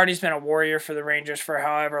 Girardi's been a warrior for the Rangers for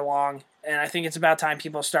however long, and I think it's about time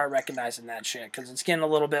people start recognizing that shit, because it's getting a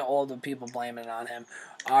little bit old of people blaming it on him.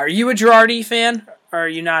 Are you a Girardi fan, or are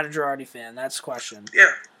you not a Girardi fan? That's the question.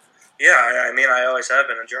 Yeah, I mean, I always have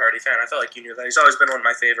been a Girardi fan. I felt like you knew that. He's always been one of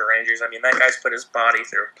my favorite Rangers. I mean, that guy's put his body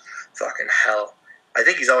through fucking hell. I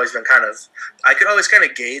think he's always been kind of... I could always kind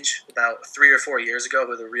of gauge about 3 or 4 years ago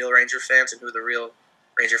who the real Ranger fans and who the real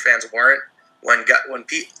Ranger fans weren't.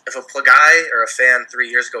 If a guy or a fan 3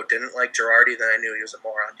 years ago didn't like Girardi, then I knew he was a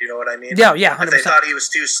moron. Do you know what I mean? Yeah, 100%. If they thought he was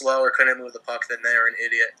too slow or couldn't move the puck, then they were an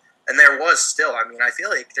idiot. And there was still. I mean, I feel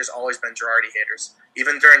like there's always been Girardi haters.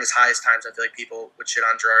 Even during his highest times, I feel like people would shit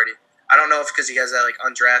on Girardi. I don't know if because he has that like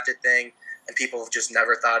undrafted thing and people have just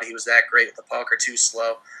never thought he was that great with the puck or too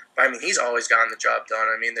slow. But I mean, he's always gotten the job done.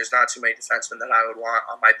 I mean, there's not too many defensemen that I would want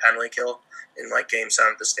on my penalty kill in like Game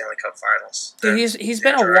 7 of the Stanley Cup Finals. Dude, he's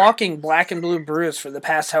been a walking black and blue bruise for the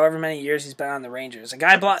past however many years he's been on the Rangers. A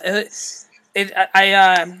guy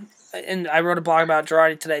and I wrote a blog about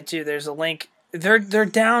Girardi today too. There's a link. They're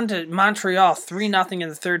down to Montreal 3-0 in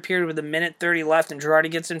the third period with 1:30 left, and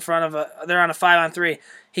Girardi gets in front of they're on a 5-on-3.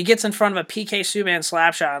 He gets in front of a PK Subban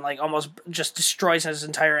slap shot and like almost just destroys his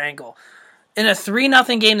entire ankle. In a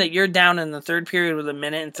 3-0 game that you're down in the third period with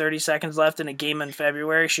 1:30 left in a game in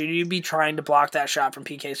February, should you be trying to block that shot from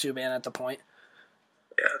PK Subban at the point?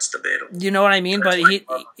 Yeah, it's debatable. You know what I mean? But he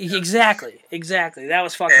exactly. That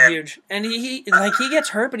was fucking huge. And he gets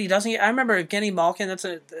hurt, but he doesn't. I remember Evgeny Malkin. That's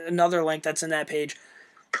another link that's in that page.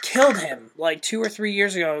 Killed him like 2 or 3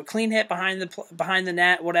 years ago. Clean hit behind the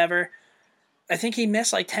net, whatever. I think he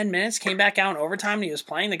missed like 10 minutes, came back out in overtime, and he was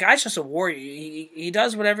playing. The guy's just a warrior. He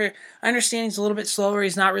does whatever. I understand he's a little bit slower.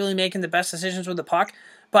 He's not really making the best decisions with the puck.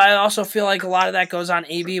 But I also feel like a lot of that goes on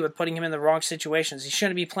AB with putting him in the wrong situations. He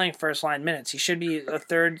shouldn't be playing first-line minutes. He should be a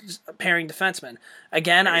third-pairing defenseman.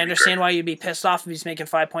 Again, I understand why you'd be pissed off if he's making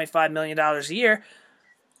 $5.5 million a year.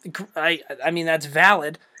 I mean, that's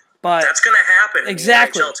valid. But that's going to happen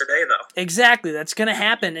exactly. in the NHL today, though. Exactly, that's going to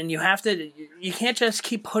happen, and you can't just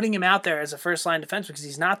keep putting him out there as a first-line defenseman because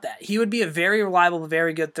he's not that. He would be a very reliable,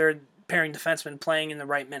 very good third-pairing defenseman playing in the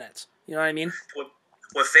right minutes. You know what I mean?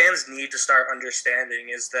 What fans need to start understanding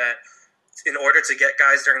is that in order to get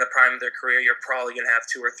guys during the prime of their career, you're probably going to have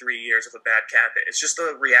 2 or 3 years of a bad cap hit. It's just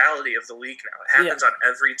the reality of the league now. It happens on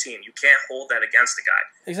every team. You can't hold that against the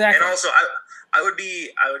guy. Exactly. And also, I would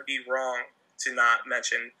be wrong to not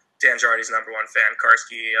mention Dan Girardi's number one fan,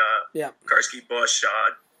 Karski Bush,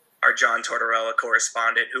 our John Tortorella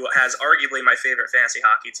correspondent, who has arguably my favorite fantasy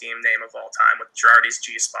hockey team name of all time with Girardi's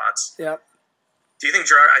G spots. Yep. Do you think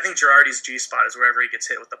I think Girardi's G spot is wherever he gets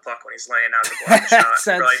hit with the puck when he's laying out the block shot.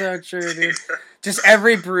 That's so true, dude. Just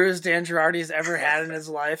every bruise Dan Girardi's ever had in his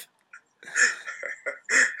life.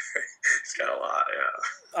 He's got a lot,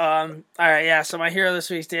 yeah. All right, yeah. So my hero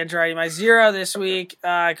this week is Dan Girardi. My zero this week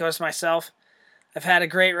goes to myself. I've had a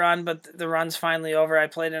great run, but the run's finally over. I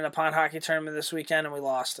played in a pond hockey tournament this weekend and we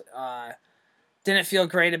lost. Didn't feel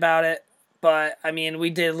great about it, but I mean,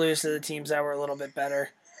 we did lose to the teams that were a little bit better.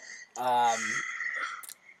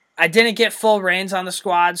 I didn't get full reins on the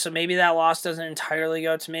squad, so maybe that loss doesn't entirely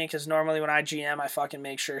go to me, because normally when I GM, I fucking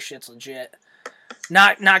make sure shit's legit.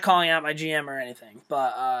 Not calling out my GM or anything,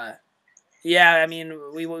 but yeah, I mean,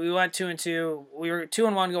 we went 2-2. We were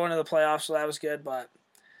 2-1 going to the playoffs, so that was good, but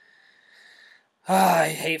I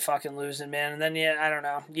hate fucking losing, man. And then, I don't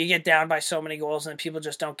know. You get down by so many goals, and people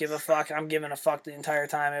just don't give a fuck. I'm giving a fuck the entire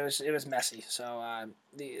time. It was messy. So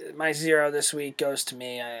my zero this week goes to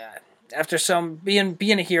me. After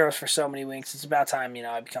being a hero for so many weeks, it's about time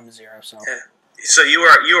I become a zero. So. Yeah. So you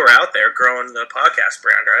were out there growing the podcast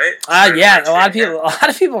brand, right? Yeah. A lot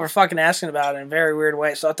of people were fucking asking about it in a very weird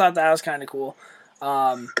way. So I thought that was kind of cool.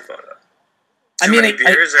 Many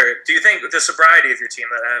beers, or do you think the sobriety of your team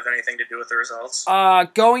that have anything to do with the results?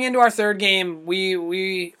 Going into our third game,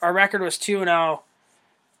 our record was 2-0,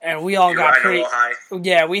 and we all got pretty high.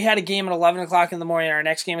 Yeah, we had a game at 11 o'clock in the morning. Our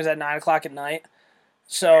next game was at 9 o'clock at night.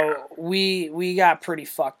 So we got pretty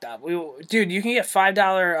fucked up. Dude, you can get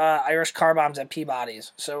 $5 Irish car bombs at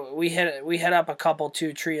Peabody's. So we hit up a couple,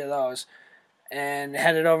 2-3 of those, and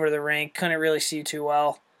headed over to the rink. Couldn't really see too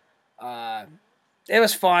well. It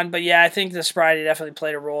was fun, but yeah, I think the sobriety definitely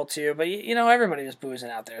played a role too. But everybody was boozing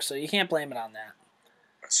out there, so you can't blame it on that.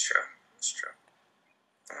 That's true.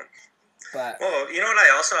 But well, you know what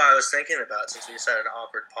I was thinking about, since we said an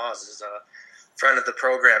awkward pause, is a friend of the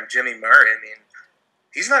program, Jimmy Murray. I mean,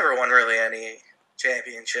 he's never won really any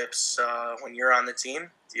championships when you're on the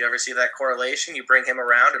team. Do you ever see that correlation? You bring him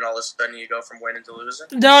around, and all of a sudden you go from winning to losing?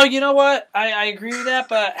 No, you know what? I agree with that,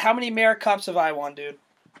 but how many Merrick Cups have I won, dude?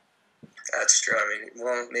 That's true. I mean,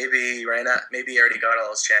 well, maybe he already got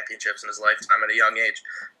all his championships in his lifetime at a young age.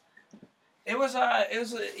 It was a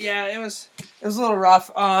little rough.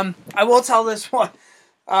 I will tell this one.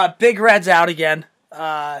 Big Red's out again.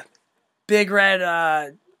 Big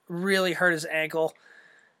Red really hurt his ankle.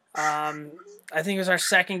 I think it was our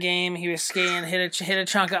second game. He was skating, hit a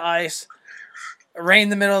chunk of ice, right in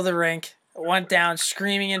the middle of the rink, went down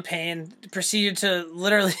screaming in pain, proceeded to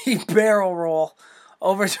literally barrel roll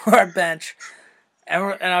over to our bench. And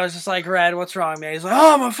I was just like, Red, what's wrong, man? He's like,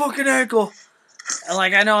 oh, my fucking ankle. And,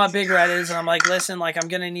 I know how big Red is, and I'm like, listen, I'm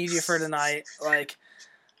going to need you for tonight.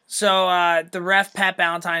 So the ref, Pat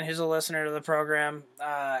Ballantyne, who's a listener to the program,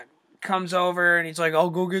 comes over, and he's like, I'll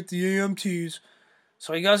go get the EMTs.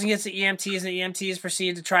 So he goes and gets the EMTs, and the EMTs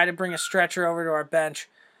proceed to try to bring a stretcher over to our bench.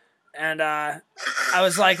 And I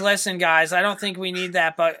was like, listen, guys, I don't think we need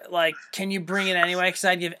that, but, can you bring it anyway? Because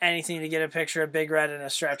I'd give anything to get a picture of Big Red in a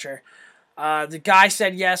stretcher. The guy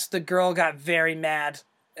said yes. The girl got very mad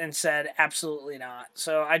and said absolutely not.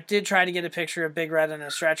 So I did try to get a picture of Big Red in a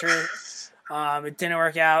stretcher. It didn't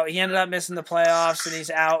work out. He ended up missing the playoffs, and he's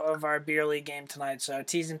out of our beer league game tonight. So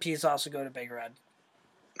T's and P's also go to Big Red.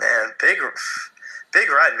 Man, Big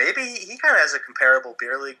Red, maybe he kind of has a comparable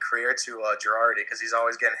beer league career to Girardi, because he's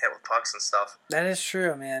always getting hit with pucks and stuff. That is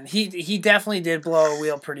true, man. He definitely did blow a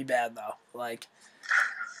wheel pretty bad, though.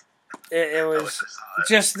 It was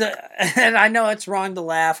just and I know it's wrong to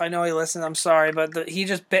laugh. I know he listened. I'm sorry, but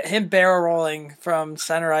him barrel rolling from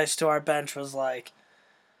center ice to our bench was it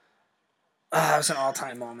was an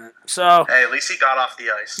all-time moment. So hey, at least he got off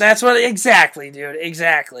the ice. That's what exactly, dude.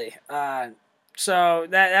 Exactly. So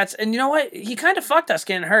that's and you know what? He kind of fucked us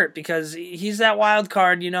getting hurt, because he's that wild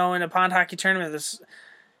card, in a pond hockey tournament.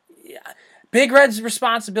 Big Red's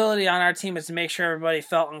responsibility on our team is to make sure everybody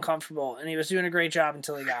felt uncomfortable, and he was doing a great job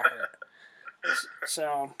until he got hurt.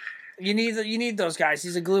 So you need those guys.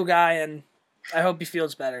 He's a glue guy, and I hope he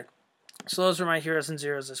feels better. So those were my heroes and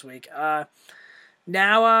zeros this week.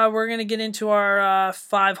 Now we're going to get into our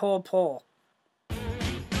 5-hole poll.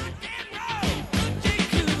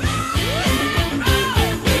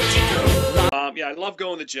 Yeah, I love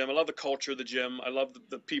going to the gym. I love the culture of the gym. I love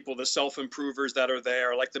the people, the self-improvers that are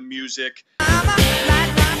there. I like the music.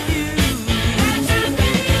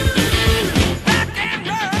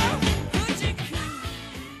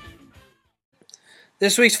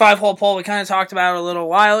 This week's 5-hole poll, we kind of talked about it a little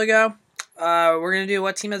while ago. We're going to do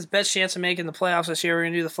what team has the best chance of making the playoffs this year. We're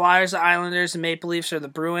going to do the Flyers, the Islanders, the Maple Leafs, or the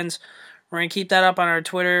Bruins. We're going to keep that up on our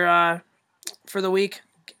Twitter for the week.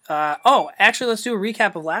 Actually, let's do a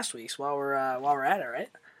recap of last week's while we're at it, right?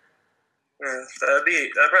 Yeah,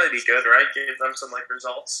 that'd probably be good, right? Give them some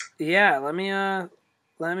results. Yeah, let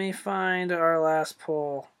me find our last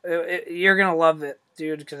poll. You're gonna love it,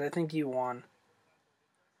 dude, because I think you won.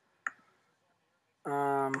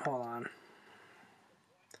 Hold on.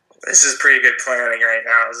 This is pretty good planning right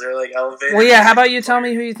now. Is there elevator? Well, yeah. How about you tell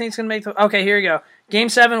me who you think's gonna make the? Okay, here you go. Game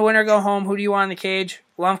 7, winner go home. Who do you want in the cage?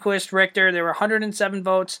 Lundqvist, Richter. There were 107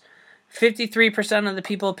 votes. 53% of the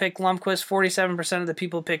people picked Lundqvist. 47% of the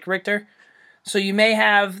people picked Richter. So you may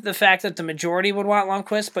have the fact that the majority would want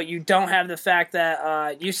Lundqvist, but you don't have the fact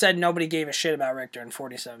that you said nobody gave a shit about Richter, and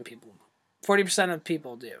 47 people, 40% of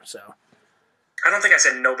people do. So I don't think I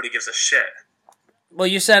said nobody gives a shit. Well,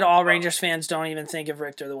 you said all Rangers fans don't even think of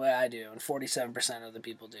Richter the way I do, and 47% of the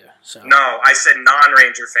people do. So no, I said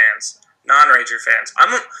non-Ranger fans. Non-Ranger fans.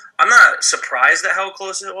 I'm not surprised at how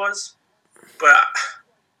close it was, but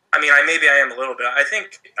I mean, maybe I am a little bit. I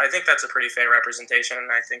think that's a pretty fair representation,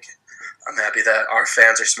 and I think I'm happy that our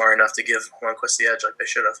fans are smart enough to give Lundqvist the edge like they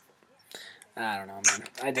should have. I don't know, man.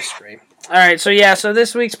 I disagree. All right, so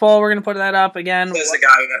this week's poll, we're gonna put that up again. As a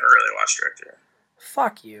guy who never really watched Richter.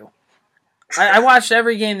 Fuck you. I watched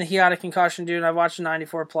every game that he got a concussion, dude. I've watched the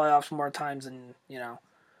 94 playoffs more times than, I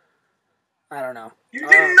don't know. You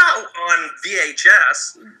did not on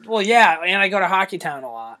VHS. Well, yeah, and I go to Hockey Town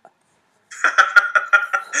a lot.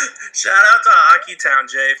 Shout out to Hockey Town,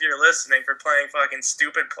 Jay, if you're listening, for playing fucking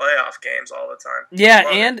stupid playoff games all the time. Yeah,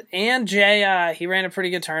 and Jay, he ran a pretty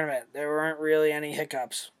good tournament. There weren't really any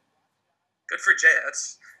hiccups. Good for Jay.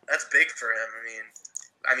 That's big for him.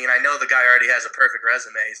 I mean, I know the guy already has a perfect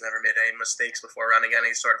resume. He's never made any mistakes before running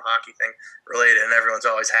any sort of hockey thing related, and everyone's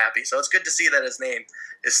always happy. So it's good to see that his name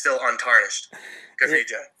is still untarnished. Good for you,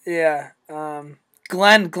 Jay. Yeah.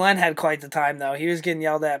 Glenn had quite the time, though. He was getting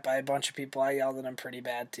yelled at by a bunch of people. I yelled at him pretty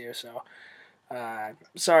bad, too. So,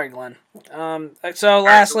 sorry, Glenn. So,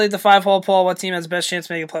 lastly, the 5-hole poll. What team has the best chance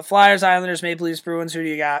to make a play? Flyers, Islanders, Maple Leafs, Bruins. Who do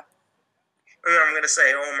you got? I'm going to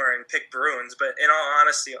say Homer and pick Bruins, but in all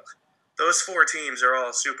honesty, those 4 teams are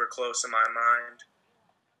all super close in my mind.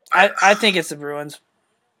 I think it's the Bruins.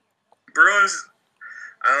 Bruins,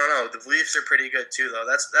 I don't know. The Leafs are pretty good too, though.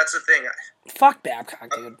 That's the thing. Fuck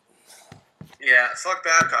Babcock, dude. Yeah, fuck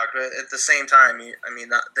Babcock, but at the same time,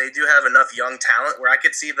 they do have enough young talent where I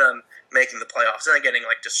could see them making the playoffs. They're not getting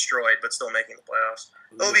destroyed, but still making the playoffs.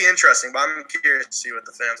 It'll be interesting, but I'm curious to see what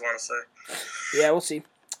the fans want to say. Yeah, we'll see.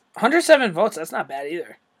 107 votes. That's not bad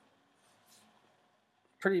either.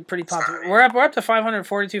 Pretty pumped. We're up to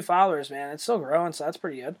 542 followers, man. It's still growing, so that's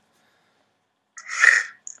pretty good.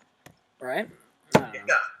 Right?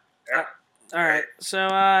 Yeah. All right.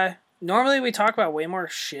 So normally we talk about way more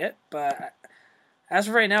shit, but as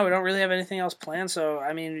of right now, we don't really have anything else planned. So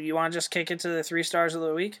you want to just kick it to the 3 stars of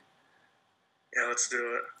the week? Yeah, let's do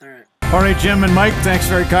it. All right. All right, Jim and Mike, thanks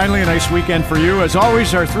very kindly. A nice weekend for you. As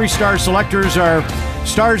always, our 3-star selectors are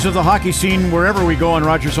stars of the hockey scene wherever we go on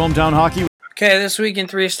Rogers Hometown Hockey. Okay, this week in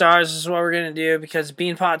 3 stars is what we're going to do because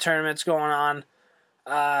Beanpot Tournament's going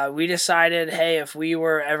on. We decided, hey, if we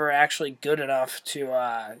were ever actually good enough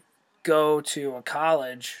to go to a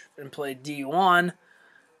college and play D1,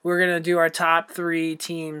 we're going to do our top 3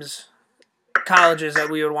 colleges that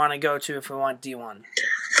we would want to go to if we want D1.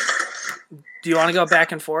 Do you want to go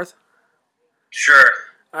back and forth? Sure.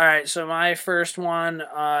 All right, so my first one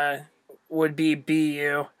would be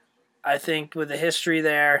BU. I think with the history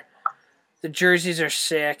there, the jerseys are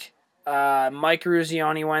sick. Mike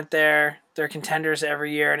Ruzioni went there. They're contenders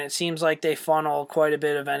every year, and it seems like they funnel quite a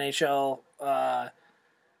bit of NHL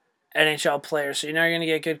players. So you're going to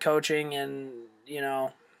get good coaching, and I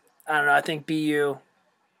don't know. I think BU,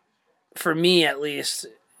 for me at least,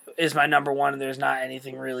 is my number one, and there's not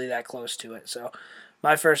anything really that close to it. So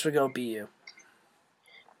my first would go BU.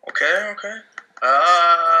 Okay.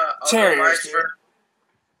 Terriers,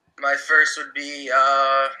 my first would be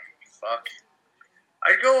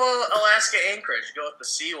I'd go Alaska Anchorage. Go with the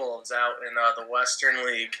Seawolves out in the Western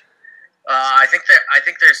League. I think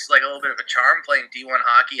there's a little bit of a charm playing D1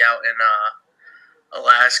 hockey out in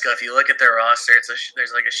Alaska, if you look at their roster,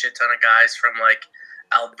 there's like a shit ton of guys from like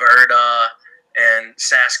Alberta and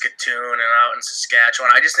Saskatoon and out in Saskatchewan.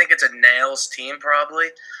 I just think it's a nails team probably.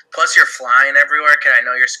 Plus you're flying everywhere. I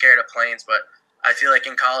know you're scared of planes, but I feel like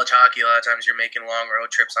in college hockey a lot of times you're making long road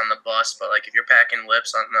trips on the bus. But like if you're packing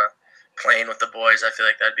lips on the plane with the boys, I feel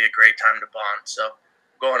like that'd be a great time to bond. So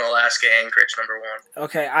going Alaska, Anchorage, number one.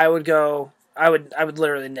 Okay, I would go. I would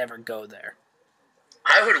literally never go there.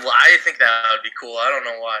 I think that would be cool. I don't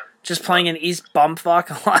know why. Just playing in East Bumfuck,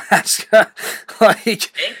 Alaska.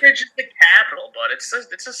 Like Anchorage is the capital, but it's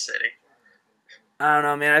a city. I don't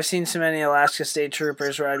know, man. I've seen so many Alaska State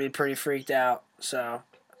Troopers where I'd be pretty freaked out. So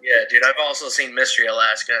yeah, dude. I've also seen Mystery,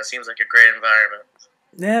 Alaska. It seems like a great environment.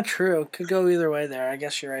 yeah, true. Could go either way there. I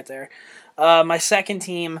guess you're right there. My second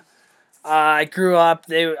team, I grew up.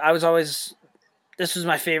 This was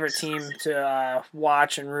my favorite team to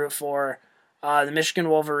watch and root for. The Michigan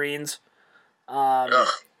Wolverines.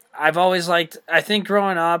 I've always liked. I think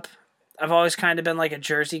growing up, I've always kind of been like a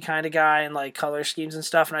jersey kind of guy and like color schemes and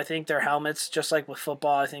stuff. And I think their helmets, just like with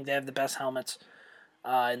football, I think they have the best helmets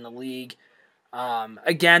in the league.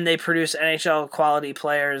 Again, they produce NHL quality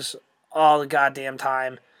players all the goddamn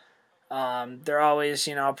time. They're always,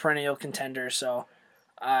 perennial contenders. So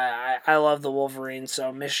I love the Wolverines.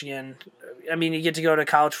 So Michigan, I mean, you get to go to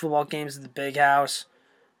college football games at the Big House.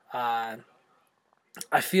 I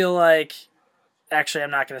feel like, actually,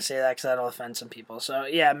 I'm not going to say that because that'll offend some people. So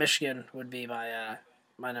yeah, Michigan would be my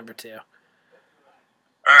number 2. All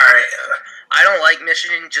right, I don't like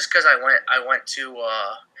Michigan just because I went to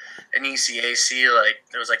an ECAC, like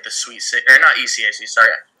it was like the Sweet Six, or not ECAC, sorry,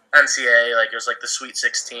 NCAA, like it was like the Sweet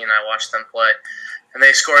 16. I watched them play, and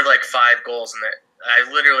they scored like 5 goals, and I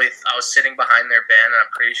was sitting behind their band, and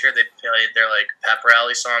I'm pretty sure they played their like pep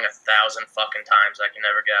rally song 1,000 fucking times. I can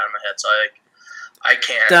never get out of my head, so I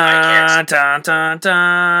can't. That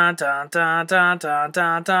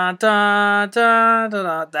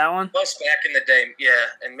one? Plus, back in the day, yeah,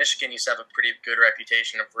 and Michigan used to have a pretty good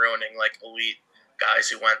reputation of ruining like elite guys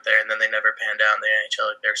who went there, and then they never panned out in the NHL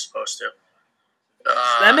like they're supposed to.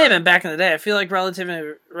 That may have been back in the day. I feel like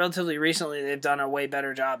relatively recently they've done a way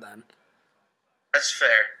better job then. That's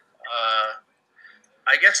fair.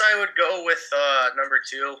 I guess I would go with number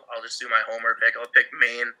 2. I'll just do my homer pick. I'll pick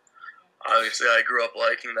Maine. Obviously, I grew up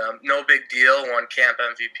liking them. No big deal. Won camp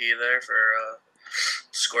MVP there for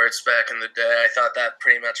Squirts back in the day. I thought that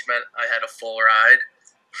pretty much meant I had a full ride.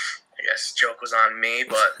 I guess joke was on me,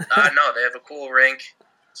 but no, they have a cool rink.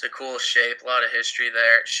 It's a cool shape, a lot of history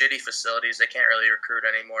there. Shitty facilities. They can't really recruit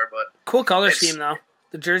anymore, but cool color scheme though.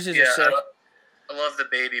 The jerseys are sick. I love the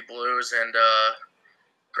baby blues and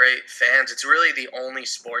great fans. It's really the only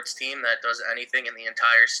sports team that does anything in the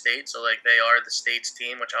entire state. So like they are the state's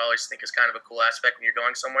team, which I always think is kind of a cool aspect when you're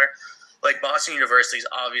going somewhere. Like Boston University is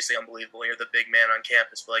obviously unbelievable. You're the big man on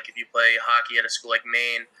campus, but like if you play hockey at a school like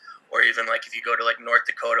Maine, or even like if you go to like North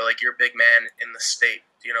Dakota, like you're a big man in the state.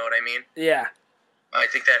 Do you know what I mean? Yeah. I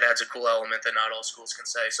think that adds a cool element that not all schools can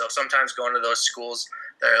say. So sometimes going to those schools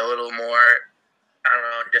that are a little more, I don't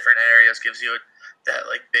know, different areas gives you that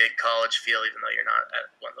like big college feel, even though you're not at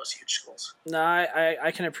one of those huge schools. No,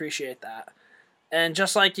 I can appreciate that. And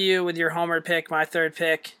just like you with your homer pick, my third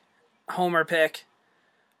pick, homer pick,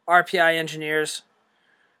 RPI Engineers.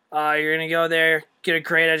 You're going to go there, get a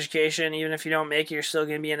great education. Even if you don't make it, you're still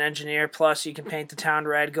going to be an engineer. Plus, you can paint the town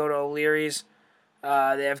red, go to O'Leary's. They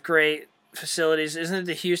have great facilities. Isn't it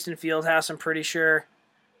the Houston Fieldhouse, I'm pretty sure?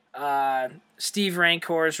 Steve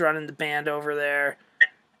Rancor's running the band over there.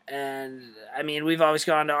 And, I mean, we've always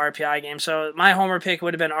gone to RPI games. So my homer pick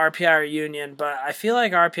would have been RPI or Union. But I feel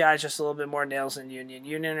like RPI is just a little bit more nails than Union.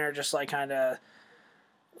 Union are just like kind of...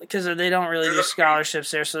 Because they don't really do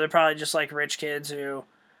scholarships there. So they're probably just like rich kids who,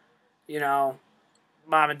 you know,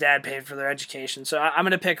 mom and dad paid for their education. So I'm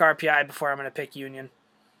going to pick RPI before I'm going to pick Union.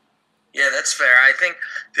 Yeah, that's fair. I think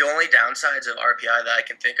the only downsides of RPI that I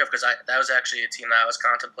can think of, because that was actually a team that I was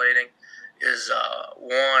contemplating, is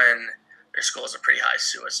one, their school has a pretty high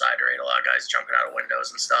suicide rate. A lot of guys jumping out of windows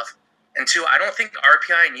and stuff. And two, I don't think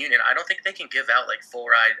RPI and Union, I don't think they can give out like full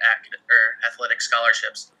ride athletic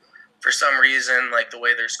scholarships. For some reason, like the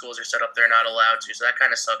way their schools are set up, they're not allowed to. So that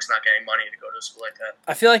kind of sucks not getting money to go to a school like that.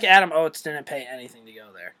 I feel like Adam Oates didn't pay anything to go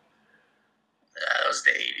there. That was the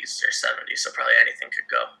 80s or 70s, so probably anything could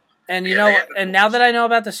go. And you know, and now that I know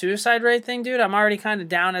about the suicide rate thing, dude, I'm already kind of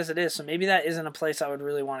down as it is. So maybe that isn't a place I would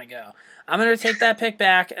really want to go. I'm going to take that pick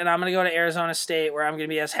back, and I'm going to go to Arizona State, where I'm going to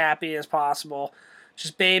be as happy as possible.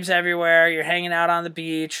 Just babes everywhere. You're hanging out on the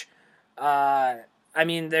beach. I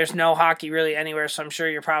mean, there's no hockey really anywhere, so I'm sure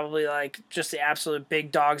you're probably like just the absolute big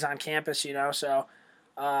dogs on campus, you know. So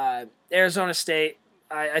Arizona State,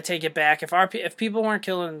 I take it back. If people weren't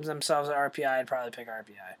killing themselves at RPI, I'd probably pick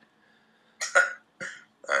RPI.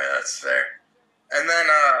 That's fair. And then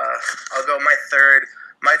I'll go my third.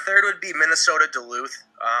 My third would be Minnesota Duluth.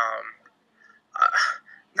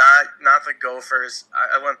 Not the Gophers.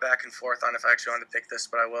 I went back and forth on if I actually wanted to pick this,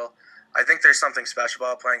 but I will. I think there's something special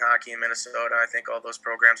about playing hockey in Minnesota. I think all those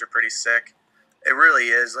programs are pretty sick. It really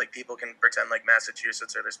is. Like, people can pretend like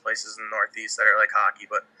Massachusetts or there's places in the Northeast that are like hockey,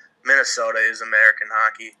 but Minnesota is American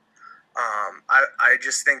hockey. I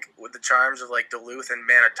just think with the charms of like Duluth and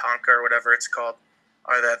Manitoba or whatever it's called,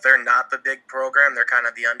 are that they're not the big program. They're kind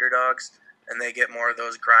of the underdogs, and they get more of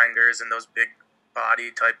those grinders and those big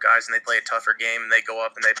body type guys, and they play a tougher game, and they go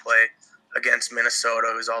up and they play against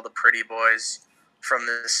Minnesota, who's all the pretty boys from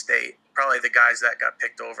the state, probably the guys that got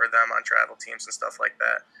picked over them on travel teams and stuff like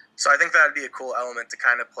that. So I think that would be a cool element to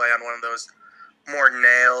kind of play on one of those more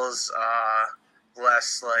nails,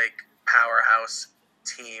 less like powerhouse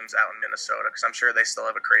teams out in Minnesota, because I'm sure they still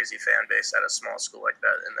have a crazy fan base at a small school like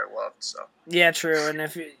that, and they're loved. So yeah, true. And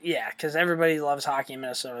because everybody loves hockey in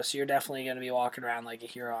Minnesota, so you're definitely going to be walking around like a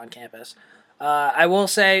hero on campus. I will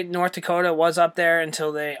say North Dakota was up there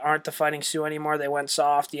until they aren't the Fighting Sioux anymore. They went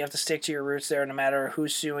soft. You have to stick to your roots there, no matter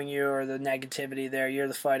who's suing you or the negativity there. You're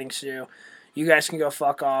the Fighting Sioux. You guys can go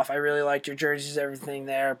fuck off. I really liked your jerseys, everything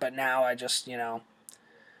there, but now I just,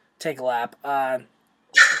 take a lap.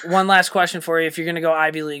 One last question for you. If you're going to go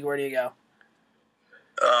Ivy League, where do you go?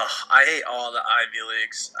 I hate all the Ivy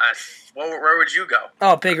Leagues. Where would you go?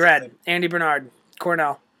 Oh, Big Red. Andy Bernard.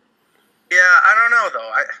 Cornell. Yeah, I don't know,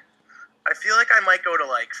 though. I feel like I might go to,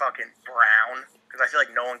 like, fucking Brown, because I feel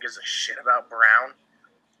like no one gives a shit about Brown.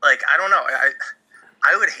 Like, I don't know.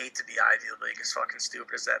 I would hate to be Ivy League, as fucking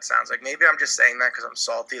stupid as that sounds. Like, maybe I'm just saying that because I'm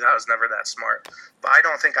salty. That was never that smart. But I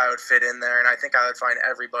don't think I would fit in there, and I think I would find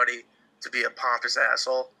everybody to be a pompous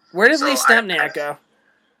asshole. Where did Lee Stempniak go?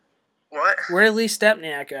 What? Where did Lee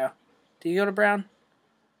Stempniak go? Did you go to Brown?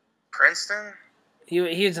 Princeton? He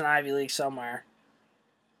was in Ivy League somewhere.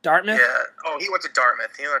 Dartmouth? Yeah. Oh, he went to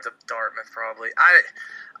Dartmouth. Probably.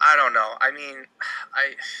 I don't know. I mean,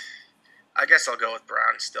 I guess I'll go with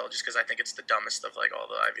Brown still, just because I think it's the dumbest of like all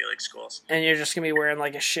the Ivy League schools. And you're just gonna be wearing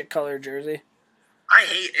like a shit colored jersey. I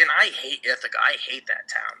hate Ithaca. I hate that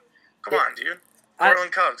town. Come on, dude.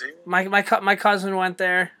 Portland Cubs, dude. My cousin went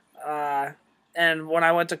there, and when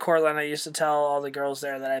I went to Cortland, I used to tell all the girls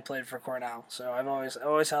there that I played for Cornell. So I've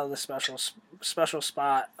always held a special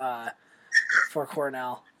spot for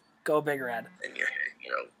Cornell. Go Big Red. And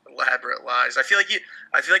elaborate lies. I feel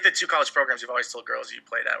like the two college programs you've always told girls you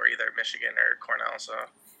played at were either Michigan or Cornell. So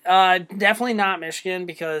definitely not Michigan,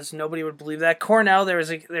 because nobody would believe that. Cornell,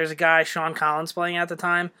 there's a guy, Sean Collins, playing at the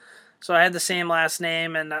time, so I had the same last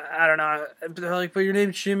name, and I don't know. They're like, "But your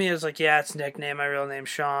name's Jimmy." I was like, "Yeah, it's a nickname. My real name's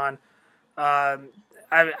Sean." I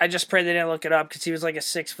just pray they didn't look it up, because he was like a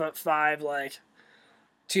 6'5", like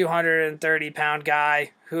 230-pound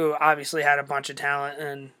guy who obviously had a bunch of talent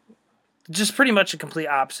and just pretty much a complete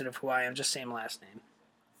opposite of who I am, just same last name.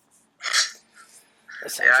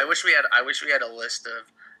 Yeah, I wish we had a list of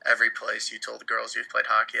every place you told girls you've played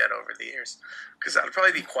hockey at over the years, because that would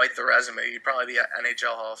probably be quite the resume. You'd probably be an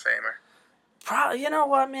NHL Hall of Famer. Probably. You know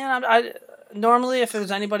what, man? I normally, if it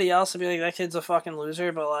was anybody else, I'd be like, that kid's a fucking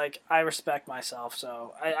loser. But like, I respect myself,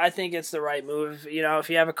 so I think it's the right move. If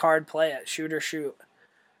you have a card, play it. Shoot or shoot.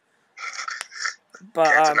 But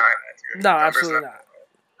Can't deny that, dude. no, absolutely not.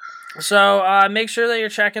 So make sure that you're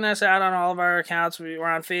checking us out on all of our accounts. We're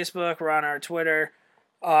on Facebook. We're on our Twitter.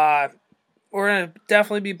 We're going to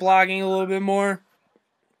definitely be blogging a little bit more.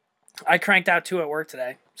 I cranked out 2 at work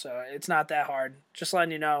today, so it's not that hard. Just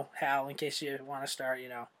letting you know, Hal, in case you want to start,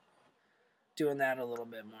 doing that a little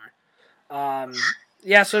bit more.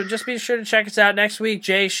 Yeah, so just be sure to check us out next week.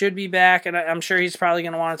 Jay should be back, and I'm sure he's probably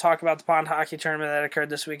going to want to talk about the pond hockey tournament that occurred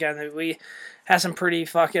this weekend. We had some pretty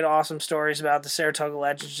fucking awesome stories about the Saratoga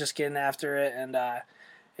Legends just getting after it, and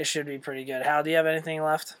it should be pretty good. Hal, do you have anything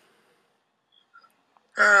left?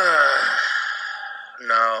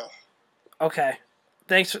 No. Okay.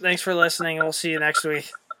 Thanks for listening, and we'll see you next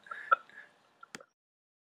week.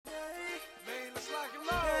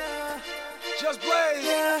 Just blaze.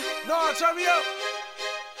 No, turn me up.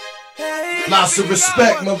 Lots of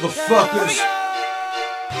respect, motherfuckers.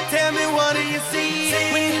 Tell me, what do you see?